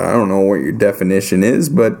I don't know what your definition is,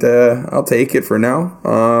 but I'll take it for now.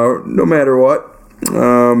 No matter what.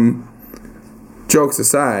 Jokes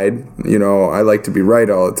aside, I like to be right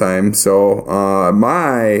all the time. So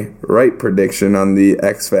my right prediction on the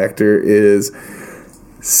X Factor is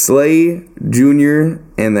Slay Jr.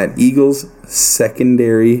 and that Eagles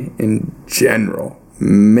secondary in general.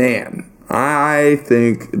 Man, I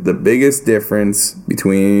think the biggest difference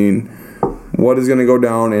between what is going to go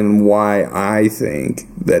down and why I think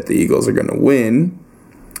that the Eagles are going to win,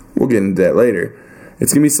 we'll get into that later.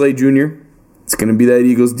 It's going to be Slay Jr. It's going to be that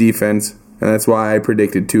Eagles defense. And that's why I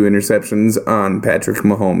predicted 2 interceptions on Patrick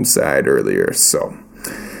Mahomes' side earlier. So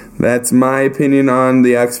that's my opinion on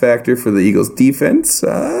the X Factor for the Eagles defense.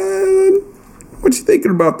 What you thinking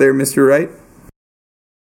about there, Mr. Wright?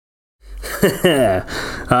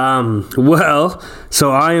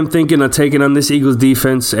 So I am thinking of taking on this Eagles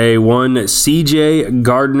defense a one CJ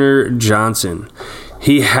Gardner-Johnson.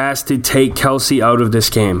 He has to take Kelsey out of this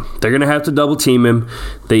game. They're going to have to double team him.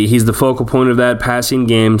 He's the focal point of that passing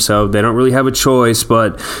game, so they don't really have a choice.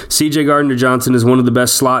 But C.J. Gardner-Johnson is one of the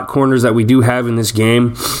best slot corners that we do have in this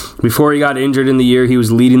game. Before he got injured in the year, he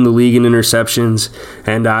was leading the league in interceptions.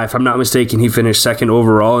 And if I'm not mistaken, he finished second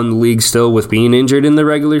overall in the league still with being injured in the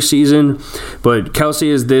regular season. But Kelsey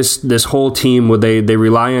is this whole team where they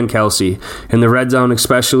rely on Kelsey. In the red zone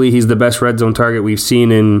especially, he's the best red zone target we've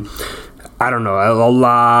seen in a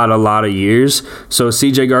lot of years. So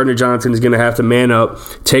C.J. Gardner-Johnson is going to have to man up,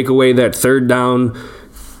 take away that third down,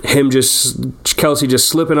 Kelsey just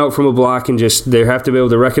slipping out from a block, and they have to be able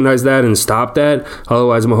to recognize that and stop that.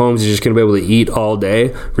 Otherwise, Mahomes is just going to be able to eat all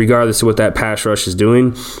day, regardless of what that pass rush is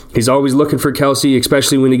doing. He's always looking for Kelsey,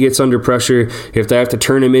 especially when he gets under pressure. If they have to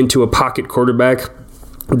turn him into a pocket quarterback,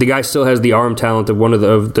 the guy still has the arm talent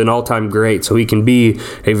of an all-time great, so he can be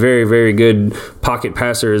a very, very good pocket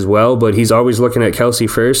passer as well, but he's always looking at Kelsey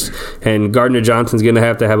first, and Gardner-Johnson's going to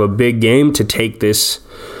have a big game to take this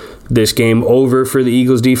game over for the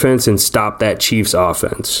Eagles defense and stop that Chiefs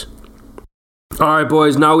offense. All right,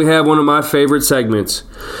 boys, now we have one of my favorite segments.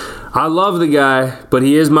 I love the guy, but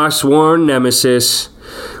he is my sworn nemesis.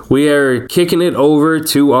 We are kicking it over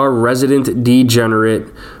to our resident degenerate.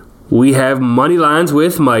 We have money lines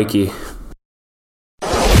with Mikey.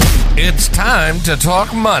 It's time to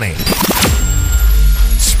talk money.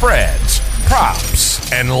 Spreads, props,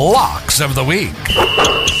 and locks of the week.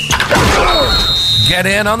 Get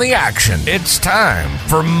in on the action. It's time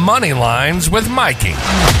for Money Lines with Mikey.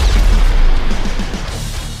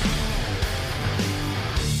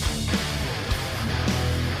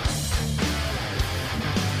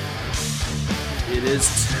 It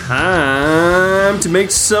is time to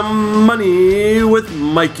make some money with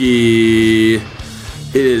Mikey. It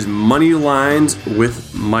is Money Lines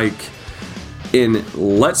with Mike. And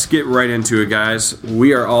let's get right into it, guys.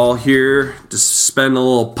 We are all here to spend a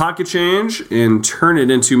little pocket change and turn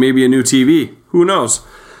it into maybe a new TV. Who knows?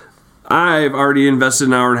 I've already invested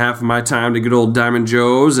an hour and a half of my time to good old Diamond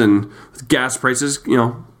Joe's, and with gas prices,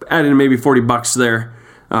 added maybe $40 there.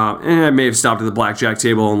 And I may have stopped at the blackjack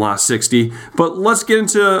table and lost 60. But let's get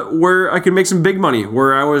into where I can make some big money,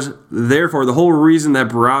 where I was there for. The whole reason that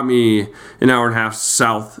brought me an hour and a half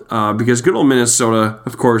south, because good old Minnesota,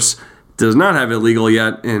 of course, does not have it legal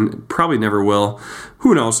yet and probably never will.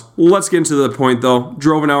 Who knows? Let's get into the point, though.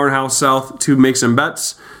 Drove an hour and a half south to make some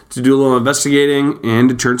bets, to do a little investigating, and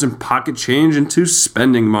to turn some pocket change into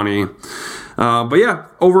spending money. But yeah,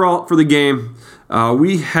 overall for the game,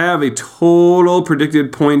 we have a total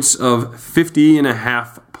predicted points of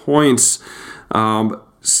 50.5 points.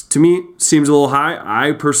 To me, seems a little high.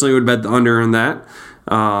 I personally would bet the under on that.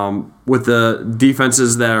 with the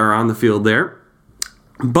defenses that are on the field there.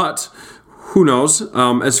 But who knows?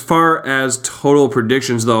 As far as total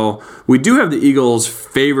predictions, though, we do have the Eagles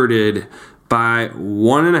favorited by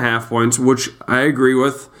 1.5 points, which I agree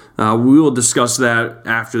with. We will discuss that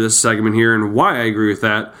after this segment here and why I agree with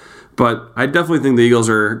that. But I definitely think the Eagles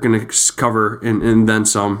are going to cover and then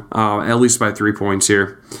some, at least by 3 points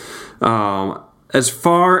here. As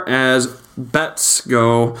far as bets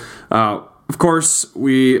go, of course,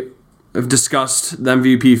 we have discussed the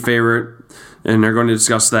MVP favorite, and they're going to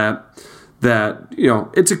discuss that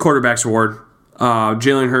it's a quarterback's award.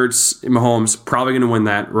 Jalen Hurts, Mahomes, probably going to win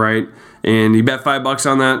that, right? And you bet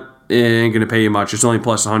 $5 on that, it ain't going to pay you much. It's only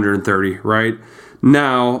plus 130, right?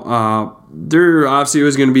 Now, there obviously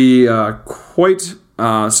was going to be quite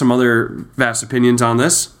some other vast opinions on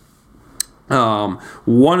this.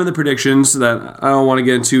 One of the predictions that I don't want to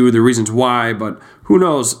get into the reasons why, but who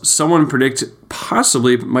knows? Someone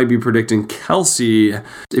possibly might be predicting Kelsey.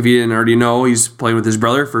 If you didn't already know, he's playing with his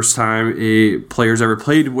brother. First time a player's ever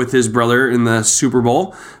played with his brother in the Super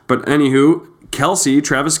Bowl. But anywho,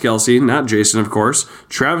 Travis Kelsey, not Jason, of course.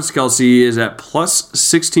 Travis Kelsey is at plus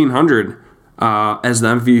 1,600 as the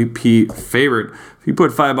MVP favorite. If you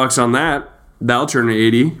put $5 on that, that'll turn to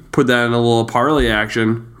 80. Put that in a little parlay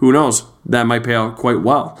action. Who knows? That might pay out quite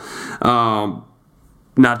well.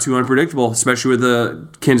 Not too unpredictable, especially with the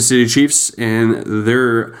Kansas City Chiefs and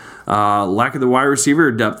their lack of the wide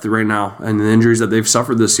receiver depth right now and the injuries that they've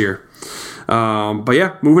suffered this year. But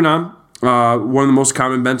yeah, moving on. One of the most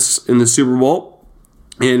common bets in the Super Bowl,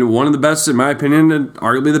 and one of the best, in my opinion, and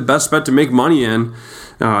arguably the best bet to make money in.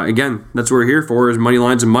 Again, that's what we're here for, is money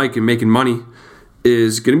lines and Mike and making money,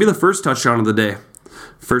 is going to be the first touchdown of the day.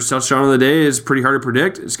 First touchdown of the day is pretty hard to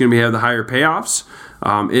predict. It's going to have the higher payoffs.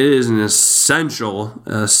 It is an essential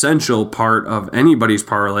part of anybody's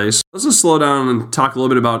parlays. Let's just slow down and talk a little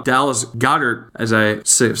bit about Dallas Goedert, as I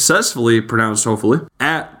successfully pronounced, hopefully,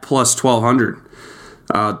 at plus 1,200.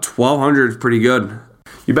 1,200 is pretty good.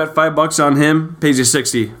 You bet $5 on him, pays you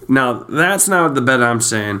 60. Now, that's not the bet I'm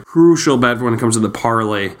saying. Crucial bet when it comes to the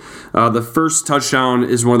parlay. The first touchdown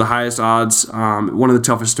is one of the highest odds, one of the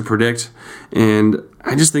toughest to predict, and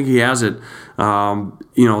I just think he has it.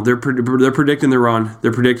 They're predicting the run.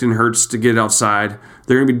 They're predicting Hurts to get outside.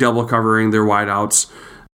 They're going to be double covering their wideouts.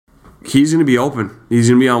 He's going to be open. He's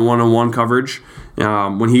going to be on one-on-one coverage.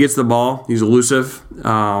 When he gets the ball, he's elusive.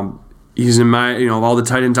 He's in all the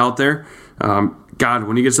tight ends out there.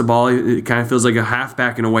 When he gets the ball, it kind of feels like a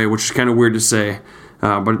halfback in a way, which is kind of weird to say.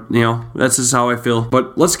 But that's just how I feel.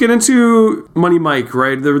 But let's get into Money Mike,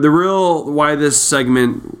 right? The real why this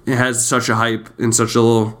segment has such a hype and such a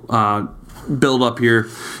little build up here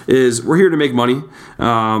is we're here to make money.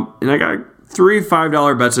 And I got 3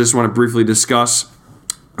 $5 bets I just want to briefly discuss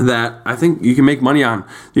that I think you can make money on.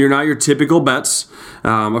 They're not your typical bets.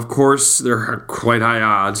 Of course, they're quite high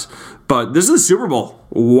odds. But this is the Super Bowl.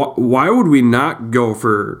 Why would we not go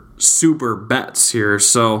for super bets here?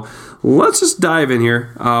 So let's just dive in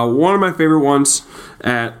here. One of my favorite ones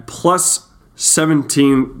at plus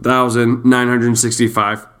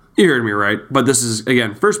 17,965. You heard me right. But this is,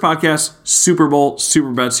 again, first podcast, Super Bowl,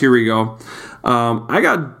 super bets. Here we go. I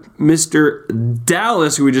got Mr.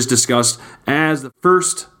 Dallas, who we just discussed, as the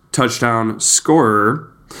first touchdown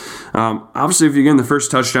scorer. Obviously, if you get the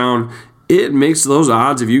first touchdown, it makes those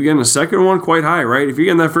odds, if you get in the second one, quite high, right? If you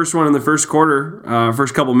get in that first one in the first quarter,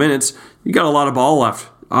 first couple minutes, you got a lot of ball left.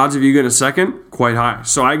 Odds if you get a second, quite high.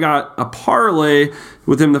 So I got a parlay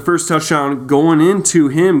with him the first touchdown going into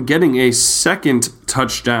him getting a second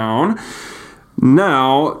touchdown.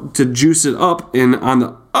 Now, to juice it up on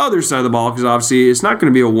the other side of the ball, because obviously it's not going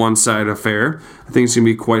to be a one-sided affair. I think it's going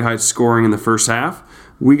to be quite high scoring in the first half.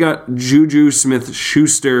 We got Juju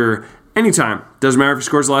Smith-Schuster anytime. Doesn't matter if he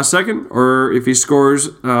scores the last second or if he scores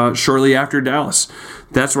shortly after Dallas.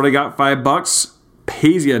 That's what I got, $5.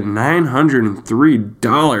 Pays you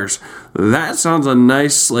 $903. That sounds a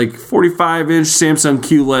nice, 45-inch Samsung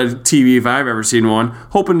QLED TV if I've ever seen one.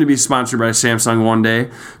 Hoping to be sponsored by Samsung one day.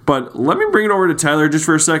 But let me bring it over to Tyler just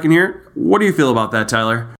for a second here. What do you feel about that,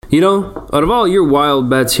 Tyler? Out of all your wild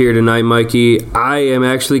bets here tonight, Mikey, I am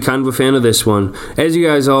actually kind of a fan of this one. As you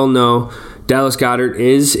guys all know, Dallas Goedert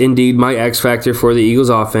is indeed my X factor for the Eagles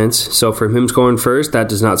offense. So for him scoring first, that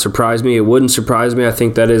does not surprise me. It wouldn't surprise me. I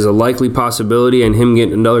think that is a likely possibility, and him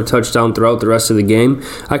getting another touchdown throughout the rest of the game,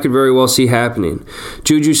 I could very well see happening.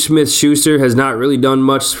 Juju Smith-Schuster has not really done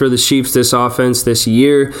much for the Chiefs this offense this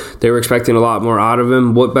year. They were expecting a lot more out of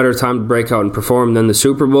him. What better time to break out and perform than the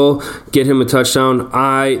Super Bowl? Get him a touchdown.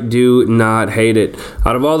 I do not hate it.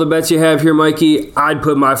 Out of all the bets you have here, Mikey, I'd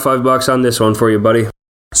put my $5 on this one for you, buddy.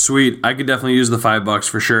 Sweet. I could definitely use the $5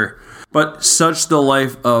 for sure. But such the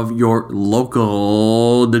life of your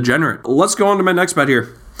local degenerate. Let's go on to my next bet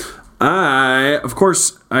here. I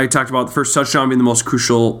talked about the first touchdown being the most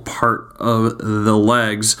crucial part of the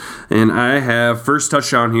legs. And I have first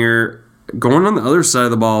touchdown here going on the other side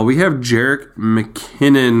of the ball. We have Jerick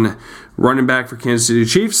McKinnon, running back for Kansas City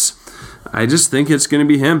Chiefs. I just think it's going to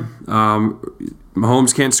be him.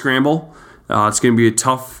 Mahomes can't scramble. It's going to be a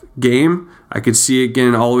tough game. I could see it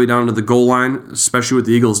getting all the way down to the goal line, especially with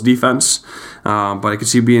the Eagles' defense. But I could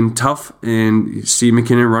see it being tough and see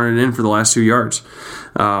McKinnon running in for the last 2 yards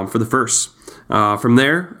for the first. From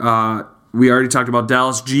there, we already talked about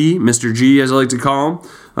Dallas G, Mr. G, as I like to call him,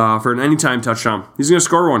 for an anytime touchdown. He's going to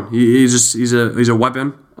score one. He's a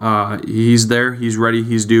weapon. He's there. He's ready.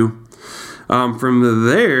 He's due. From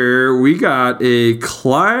there, we got a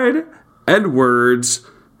Clyde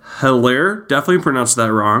Edwards-Helaire, definitely pronounced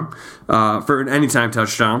that wrong, for an anytime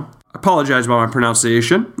touchdown. I apologize about my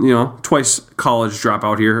pronunciation. Twice college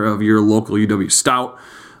dropout here of your local UW Stout.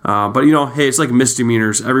 But, hey, it's like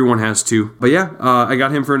misdemeanors. Everyone has to. But, yeah, I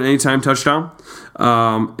got him for an anytime touchdown.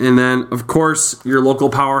 And then, of course, your local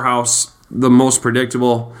powerhouse, the most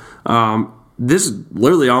predictable. This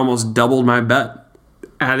literally almost doubled my bet.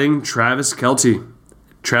 Adding Travis Kelce.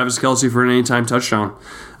 Travis Kelce for an anytime touchdown.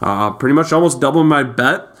 Pretty much almost doubled my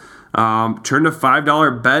bet. Turned a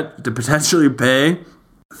 $5 bet to potentially pay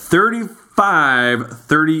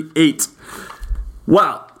 $35.38.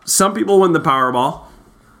 Well, some people win the Powerball.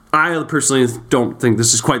 I personally don't think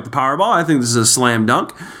this is quite the Powerball. I think this is a slam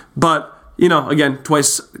dunk. But, again,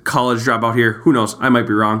 twice college dropout here. Who knows? I might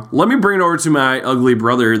be wrong. Let me bring it over to my ugly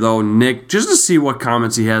brother, though, Nick, just to see what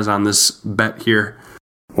comments he has on this bet here.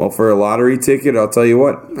 Well, for a lottery ticket, I'll tell you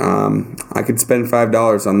what, I could spend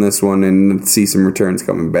 $5 on this one and see some returns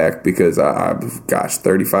coming back because,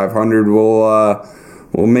 $3,500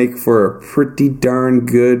 will make for a pretty darn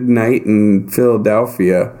good night in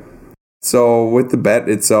Philadelphia. So with the bet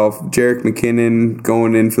itself, Jerick McKinnon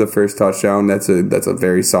going in for the first touchdown, that's a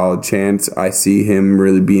very solid chance. I see him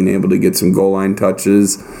really being able to get some goal line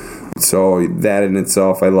touches. So that in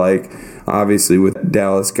itself I like. Obviously, with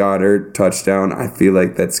Dallas Goedert touchdown, I feel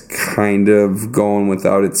like that's kind of going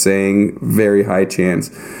without it saying. Very high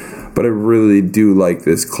chance. But I really do like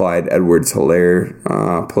this Clyde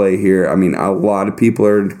Edwards-Helaire play here. I mean, a lot of people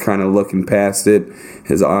are kind of looking past it.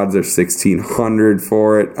 His odds are 1,600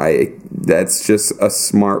 for it. That's just a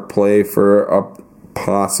smart play for a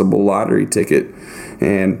possible lottery ticket.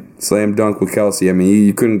 And slam dunk with Kelce. I mean,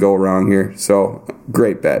 you couldn't go wrong here. So,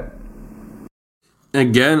 great bet.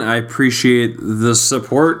 Again, I appreciate the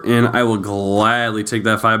support, and I will gladly take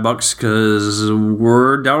that $5 because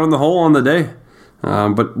we're down in the hole on the day.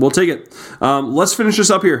 But we'll take it. Let's finish this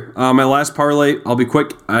up here. My last parlay, I'll be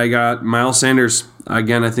quick. I got Miles Sanders.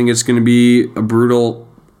 Again, I think it's going to be a brutal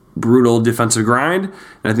defensive grind, and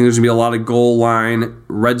I think there's going to be a lot of goal line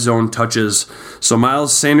red zone touches. So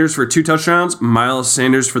Miles Sanders for 2 touchdowns, Miles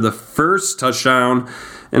Sanders for the first touchdown.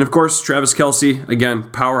 And, of course, Travis Kelce, again,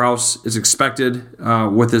 powerhouse is expected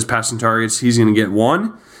with his passing targets. He's going to get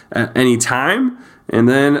one at any time. And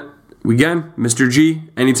then, again, Mr. G,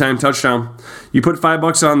 anytime touchdown. You put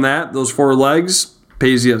 $5 on that, those 4 legs,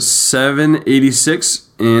 pays you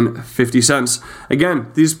 $7.86.50. Again,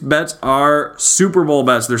 these bets are Super Bowl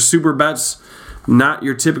bets. They're super bets, not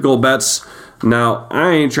your typical bets. Now,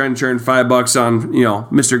 I ain't trying to turn $5 on,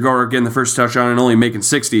 Mr. Goedert getting the first touchdown and only making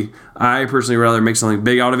 60. I personally would rather make something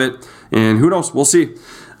big out of it. And who knows? We'll see.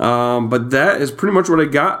 But that is pretty much what I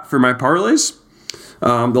got for my parlays.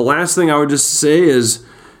 The last thing I would just say is,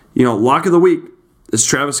 lock of the week is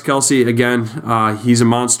Travis Kelce. Again, he's a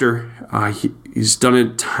monster. He's done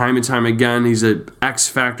it time and time again. He's an X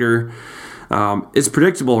factor. It's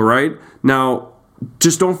predictable, right? Now,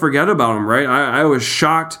 just don't forget about him, right? I was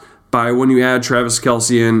shocked by when you add Travis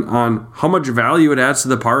Kelce in on how much value it adds to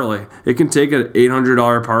the parlay. It can take an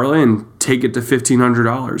 $800 parlay and take it to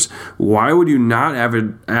 $1,500. Why would you not add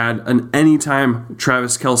an anytime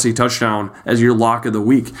Travis Kelce touchdown as your lock of the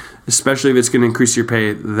week, especially if it's going to increase your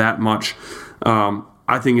pay that much?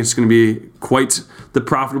 I think it's going to be quite the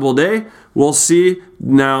profitable day. We'll see.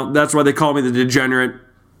 Now, that's why they call me the degenerate.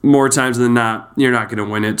 More times than not, you're not going to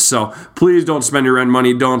win it. So please don't spend your rent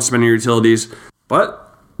money. Don't spend your utilities. But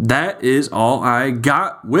that is all I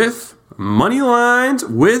got with Money Lines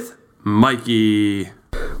with Mikey.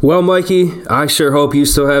 Well, Mikey, I sure hope you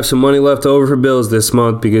still have some money left over for bills this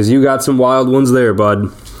month because you got some wild ones there,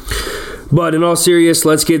 bud. But in all seriousness,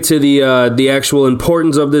 let's get to the actual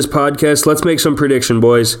importance of this podcast. Let's make some prediction,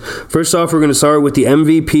 boys. First off, we're going to start with the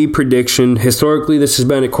MVP prediction. Historically, this has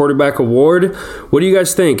been a quarterback award. What do you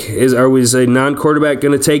guys think? Is a non-quarterback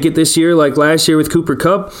going to take it this year like last year with Cooper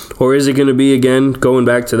Kupp? Or is it going to be, again, going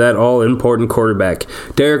back to that all-important quarterback?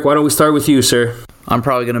 Derek, why don't we start with you, sir? I'm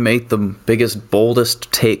probably going to make the biggest, boldest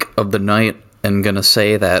take of the night and going to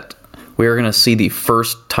say that we are going to see the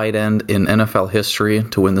first tight end in NFL history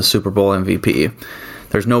to win the Super Bowl MVP.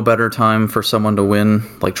 There's no better time for someone to win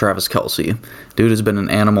like Travis Kelce. Dude has been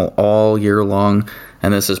an animal all year long,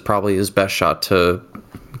 and this is probably his best shot to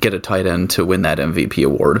get a tight end to win that MVP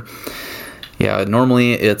award. Yeah,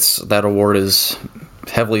 normally that award is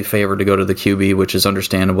heavily favored to go to the QB, which is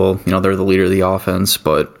understandable. They're the leader of the offense,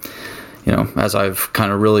 but as I've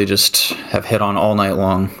kind of really just have hit on all night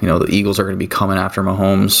long, the Eagles are going to be coming after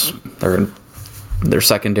Mahomes. Their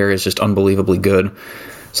secondary is just unbelievably good,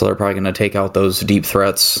 so they're probably going to take out those deep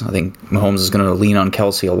threats. I think Mahomes is going to lean on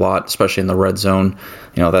Kelce a lot, especially in the red zone.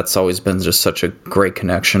 That's always been just such a great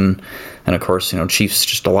connection. And of course, Chiefs,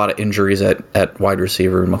 just a lot of injuries at wide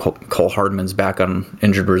receiver. Cole Hardman's back on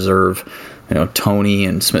injured reserve. Tony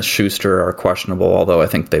and Smith-Schuster are questionable, although I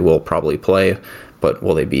think they will probably play. But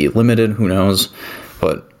will they be limited? Who knows?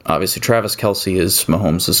 But obviously Travis Kelce is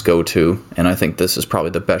Mahomes' go-to, and I think this is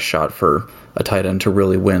probably the best shot for a tight end to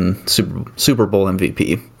really win Super Bowl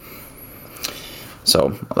MVP.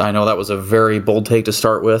 So I know that was a very bold take to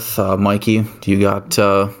start with. Mikey, do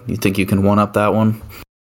you think you can one-up that one?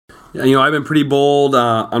 Yeah, I've been pretty bold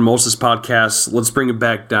on most of this podcast. Let's bring it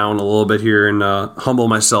back down a little bit here and humble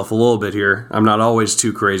myself a little bit here. I'm not always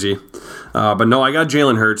too crazy. But no, I got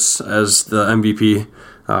Jalen Hurts as the MVP.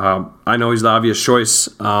 I know he's the obvious choice,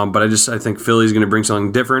 but I think Philly's going to bring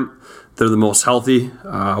something different. They're the most healthy.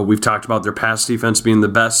 We've talked about their pass defense being the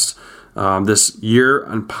best this year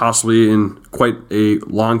and possibly in quite a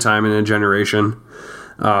long time in a generation.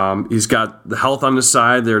 He's got the health on his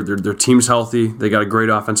side. Their team's healthy. They got a great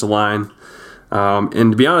offensive line.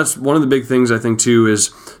 And to be honest, one of the big things I think too is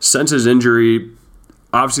since his injury,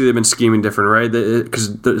 obviously they've been scheming different, right?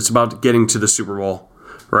 Because it's about getting to the Super Bowl,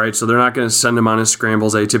 right? So they're not going to send him on his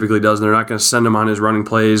scrambles that he typically does. And they're not going to send him on his running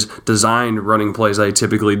plays, designed running plays that he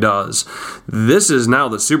typically does. This is now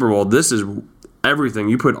the Super Bowl. This is everything.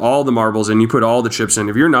 You put all the marbles in. You put all the chips in.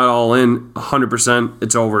 If you're not all in 100%,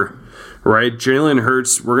 it's over. Right, Jalen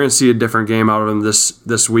Hurts, we're going to see a different game out of him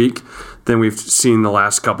this week than we've seen the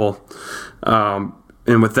last couple.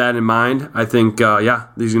 And with that in mind, I think, he's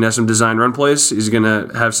going to have some design run plays. He's going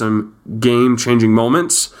to have some game-changing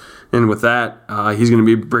moments. And with that, he's going to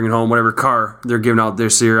be bringing home whatever car they're giving out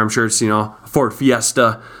this year. I'm sure it's, a Ford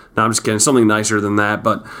Fiesta. No, I'm just kidding. Something nicer than that.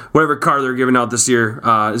 But whatever car they're giving out this year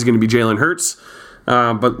is going to be Jalen Hurts.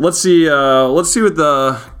 But let's see what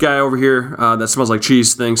the guy over here that smells like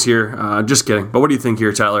cheese thinks here. Just kidding. But what do you think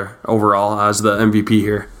here, Tyler, overall, as the MVP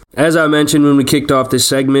here? As I mentioned when we kicked off this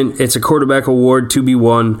segment, it's a quarterback award to be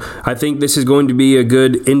won. I think this is going to be a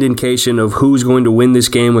good indication of who's going to win this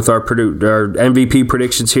game with our MVP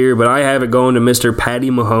predictions here, but I have it going to Mr. Patty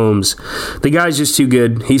Mahomes. The guy's just too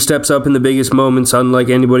good. He steps up in the biggest moments, unlike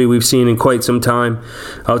anybody we've seen in quite some time,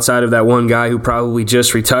 outside of that one guy who probably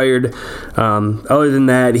just retired. Other than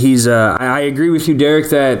that, I agree with you, Derek,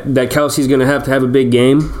 that Kelce's going to have a big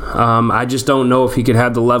game. I just don't know if he could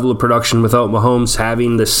have the level of production without Mahomes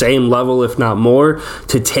having the same level, if not more,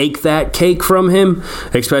 to take that cake from him,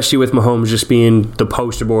 especially with Mahomes just being the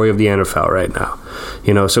poster boy of the NFL right now.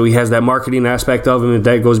 So he has that marketing aspect of him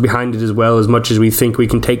that goes behind it as well. As much as we think we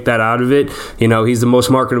can take that out of it, he's the most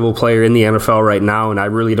marketable player in the NFL right now, and I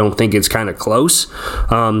really don't think it's kind of close.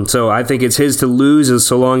 So I think it's his to lose, as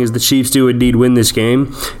so long as the Chiefs do indeed win this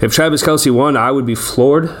game. If Travis Kelce won, I would be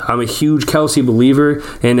floored. I'm a huge Kelce believer,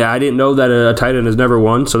 and I didn't know that a tight end has never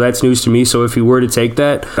won, so that's news to me. So if he were to take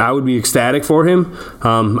that, I would be ecstatic for him.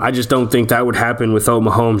 I just don't think that would happen without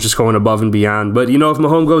Mahomes just going above and beyond. But, if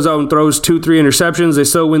Mahomes goes out and throws 2-3 interceptions, they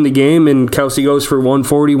still win the game, and Kelce goes for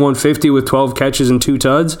 140, 150 with 12 catches and 2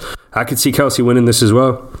 tuds, I could see Kelce winning this as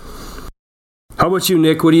well. How about you,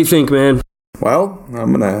 Nick? What do you think, man? Well,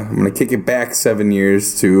 I'm gonna kick it back 7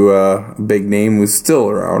 years to a big name who's still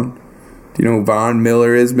around. Do you know who Von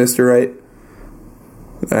Miller is, Mr. Wright?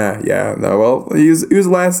 He was the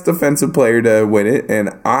last defensive player to win it,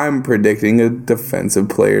 and I'm predicting a defensive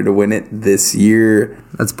player to win it this year.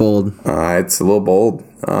 That's bold. It's a little bold.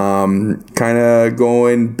 Kind of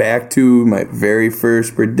going back to my very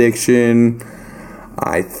first prediction,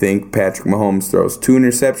 I think Patrick Mahomes throws 2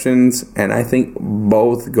 interceptions, and I think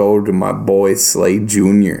both go to my boy Slade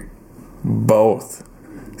Jr. Both.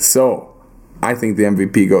 So, I think the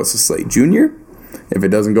MVP goes to Slade Jr., If it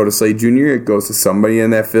doesn't go to Slade Jr., it goes to somebody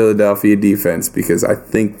in that Philadelphia defense, because I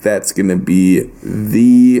think that's going to be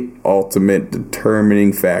the ultimate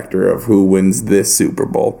determining factor of who wins this Super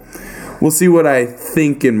Bowl. We'll see what I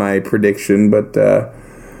think in my prediction, but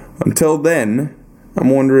until then, I'm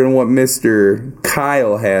wondering what Mr.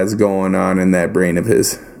 Kyle has going on in that brain of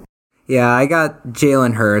his. Yeah, I got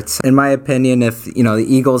Jalen Hurts. In my opinion, if the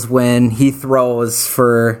Eagles win, he throws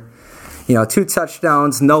for 2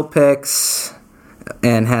 touchdowns, no picks,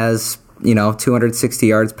 and has 260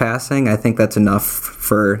 yards passing. I think that's enough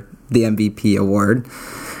for the MVP award.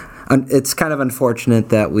 It's kind of unfortunate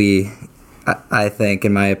that I think,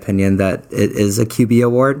 in my opinion, that it is a QB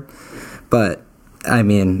award, but I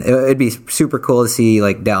mean, it'd be super cool to see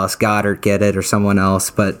like Dallas Goedert get it or someone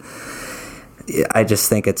else, but I just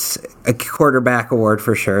think it's a quarterback award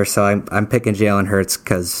for sure. So I'm picking Jalen Hurts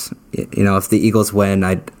because if the Eagles win,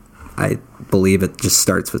 I believe it just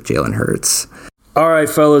starts with Jalen Hurts. All right,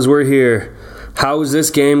 fellas, we're here. How is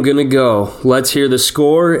this game going to go? Let's hear the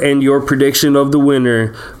score and your prediction of the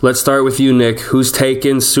winner. Let's start with you, Nick. Who's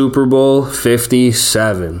taking Super Bowl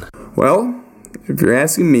 57? Well, if you're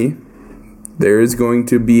asking me, there is going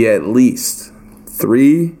to be at least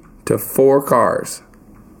 3 to 4 cars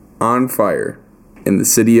on fire in the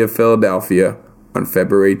city of Philadelphia on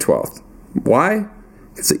February 12th. Why?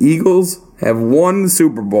 Because the Eagles have won the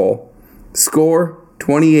Super Bowl. Score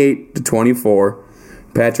 28-24.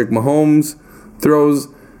 Patrick Mahomes throws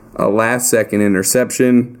a last-second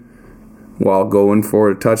interception while going for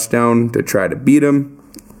a touchdown to try to beat him.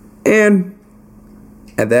 And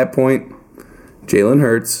at that point, Jalen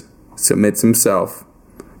Hurts submits himself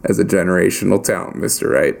as a generational talent, Mr.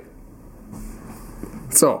 Wright.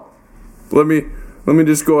 So, let me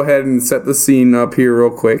just go ahead and set the scene up here real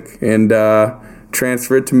quick and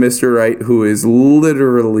transfer it to Mr. Wright, who is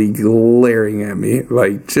literally glaring at me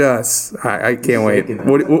like I can't wait.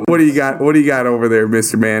 What do you got? What do you got over there,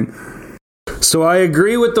 Mr. Man? So I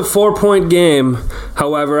agree with the 4-point game.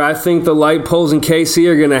 However, I think the light poles in KC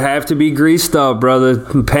are going to have to be greased up, brother.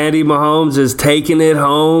 Patty Mahomes is taking it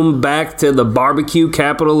home back to the barbecue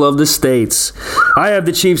capital of the states. I have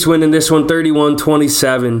the Chiefs winning this one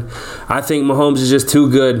 31-27. I think Mahomes is just too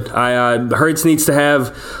good. Hurts needs to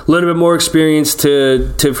have a little bit more experience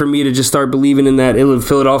for me to just start believing in that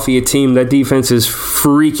Philadelphia team. That defense is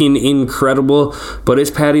freaking incredible. But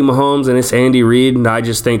it's Patty Mahomes and it's Andy Reid, and I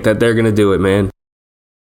just think that they're going to do it, man.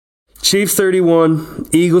 Chiefs 31,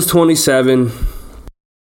 Eagles 27.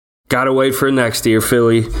 Gotta wait for next year,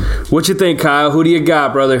 Philly. What you think, Kyle? Who do you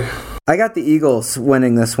got, brother? I got the Eagles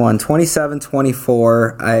winning this one,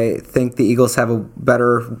 27-24. I think the Eagles have a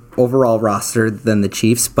better overall roster than the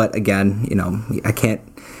Chiefs, but again, I can't.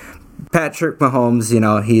 Patrick Mahomes,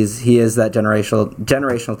 he is that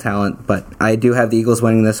generational talent, but I do have the Eagles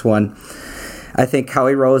winning this one. I think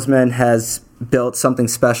Howie Roseman has built something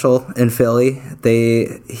special in Philly.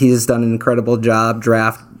 He's done an incredible job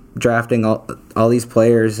drafting all these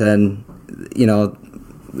players, and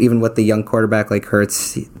even with the young quarterback like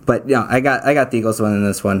Hurts. But I got the Eagles winning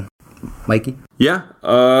this one. Mikey? Yeah,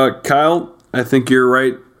 Kyle, I think you're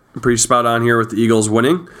right. Pretty spot on here with the Eagles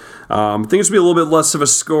winning. I think it's going to be a little bit less of a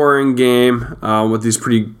scoring game with these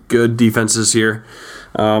pretty good defenses here.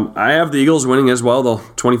 I have the Eagles winning as well, though.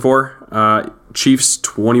 24, Chiefs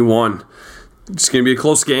 21. It's going to be a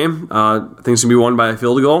close game. I think it's going to be won by a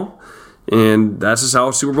field goal. And that's just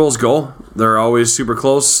how Super Bowls go. They're always super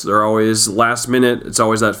close. They're always last minute. It's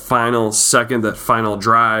always that final second, that final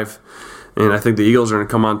drive. And I think the Eagles are going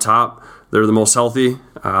to come on top. They're the most healthy.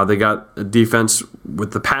 They got a defense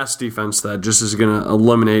with the pass defense that just is going to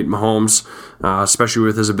eliminate Mahomes, especially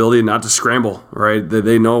with his ability not to scramble, right?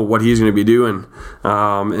 They know what he's going to be doing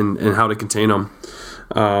and how to contain him.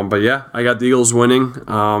 But yeah, I got the Eagles winning,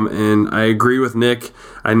 and I agree with Nick.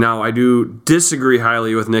 I do disagree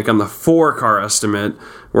highly with Nick on the 4-car estimate.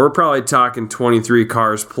 We're probably talking 23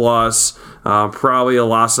 cars plus, probably a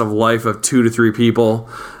loss of life of 2 to 3 people,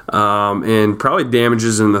 and probably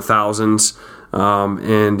damages in the thousands.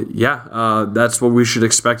 That's what we should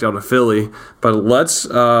expect out of Philly. But let's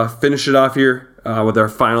finish it off here with our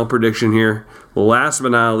final prediction here. Last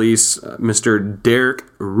but not least, Mr. Derek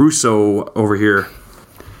Russo over here.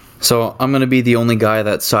 So I'm going to be the only guy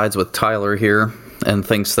that sides with Tyler here and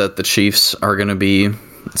thinks that the Chiefs are going to be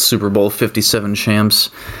Super Bowl 57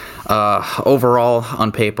 champs. Overall,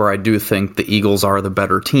 on paper, I do think the Eagles are the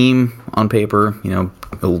better team on paper.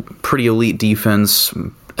 Pretty elite defense,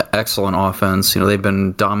 excellent offense. They've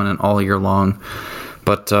been dominant all year long.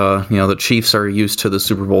 But, the Chiefs are used to the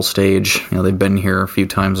Super Bowl stage. They've been here a few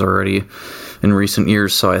times already in recent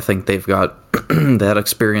years, so I think they've got that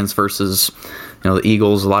experience versus, the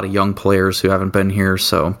Eagles, a lot of young players who haven't been here,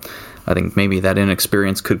 so I think maybe that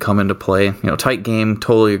inexperience could come into play. Tight game,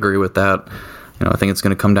 totally agree with that. I think it's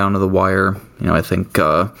going to come down to the wire. I think,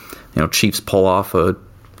 Chiefs pull off a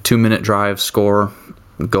 2-minute drive, score,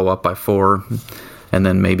 go up by 4, and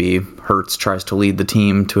then maybe Hurts tries to lead the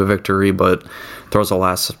team to a victory, but throws a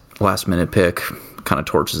last minute pick, kind of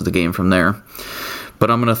torches the game from there.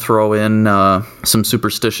 But I'm going to throw in some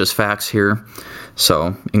superstitious facts here.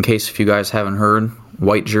 So, in case if you guys haven't heard,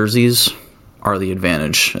 white jerseys are the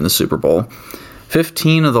advantage in the Super Bowl.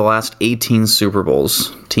 15 of the last 18 Super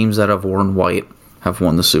Bowls, teams that have worn white have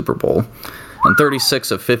won the Super Bowl. And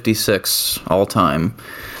 36 of 56 all time.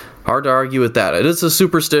 Hard to argue with that. It is a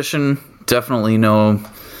superstition. Definitely no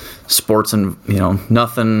sports and,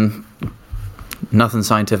 nothing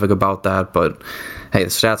scientific about that. But, hey, the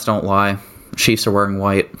stats don't lie. Chiefs are wearing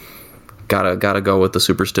white. Gotta go with the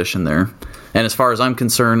superstition there. And as far as I'm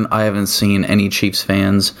concerned, I haven't seen any Chiefs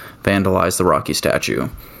fans vandalize the Rocky statue.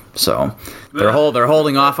 So they're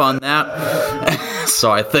holding off on that.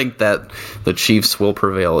 So I think that the Chiefs will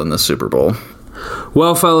prevail in the Super Bowl.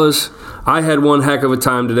 Well, fellas, I had one heck of a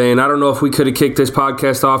time today, and I don't know if we could have kicked this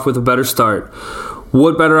podcast off with a better start.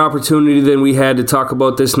 What better opportunity than we had to talk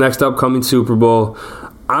about this next upcoming Super Bowl?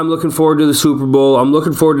 I'm looking forward to the Super Bowl. I'm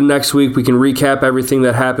looking forward to next week. We can recap everything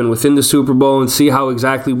that happened within the Super Bowl and see how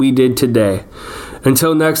exactly we did today.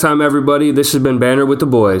 Until next time, everybody, this has been Banter with the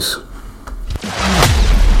Boys.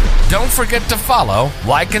 Don't forget to follow,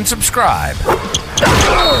 like, and subscribe.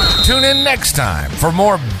 Tune in next time for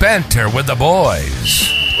more Banter with the Boys.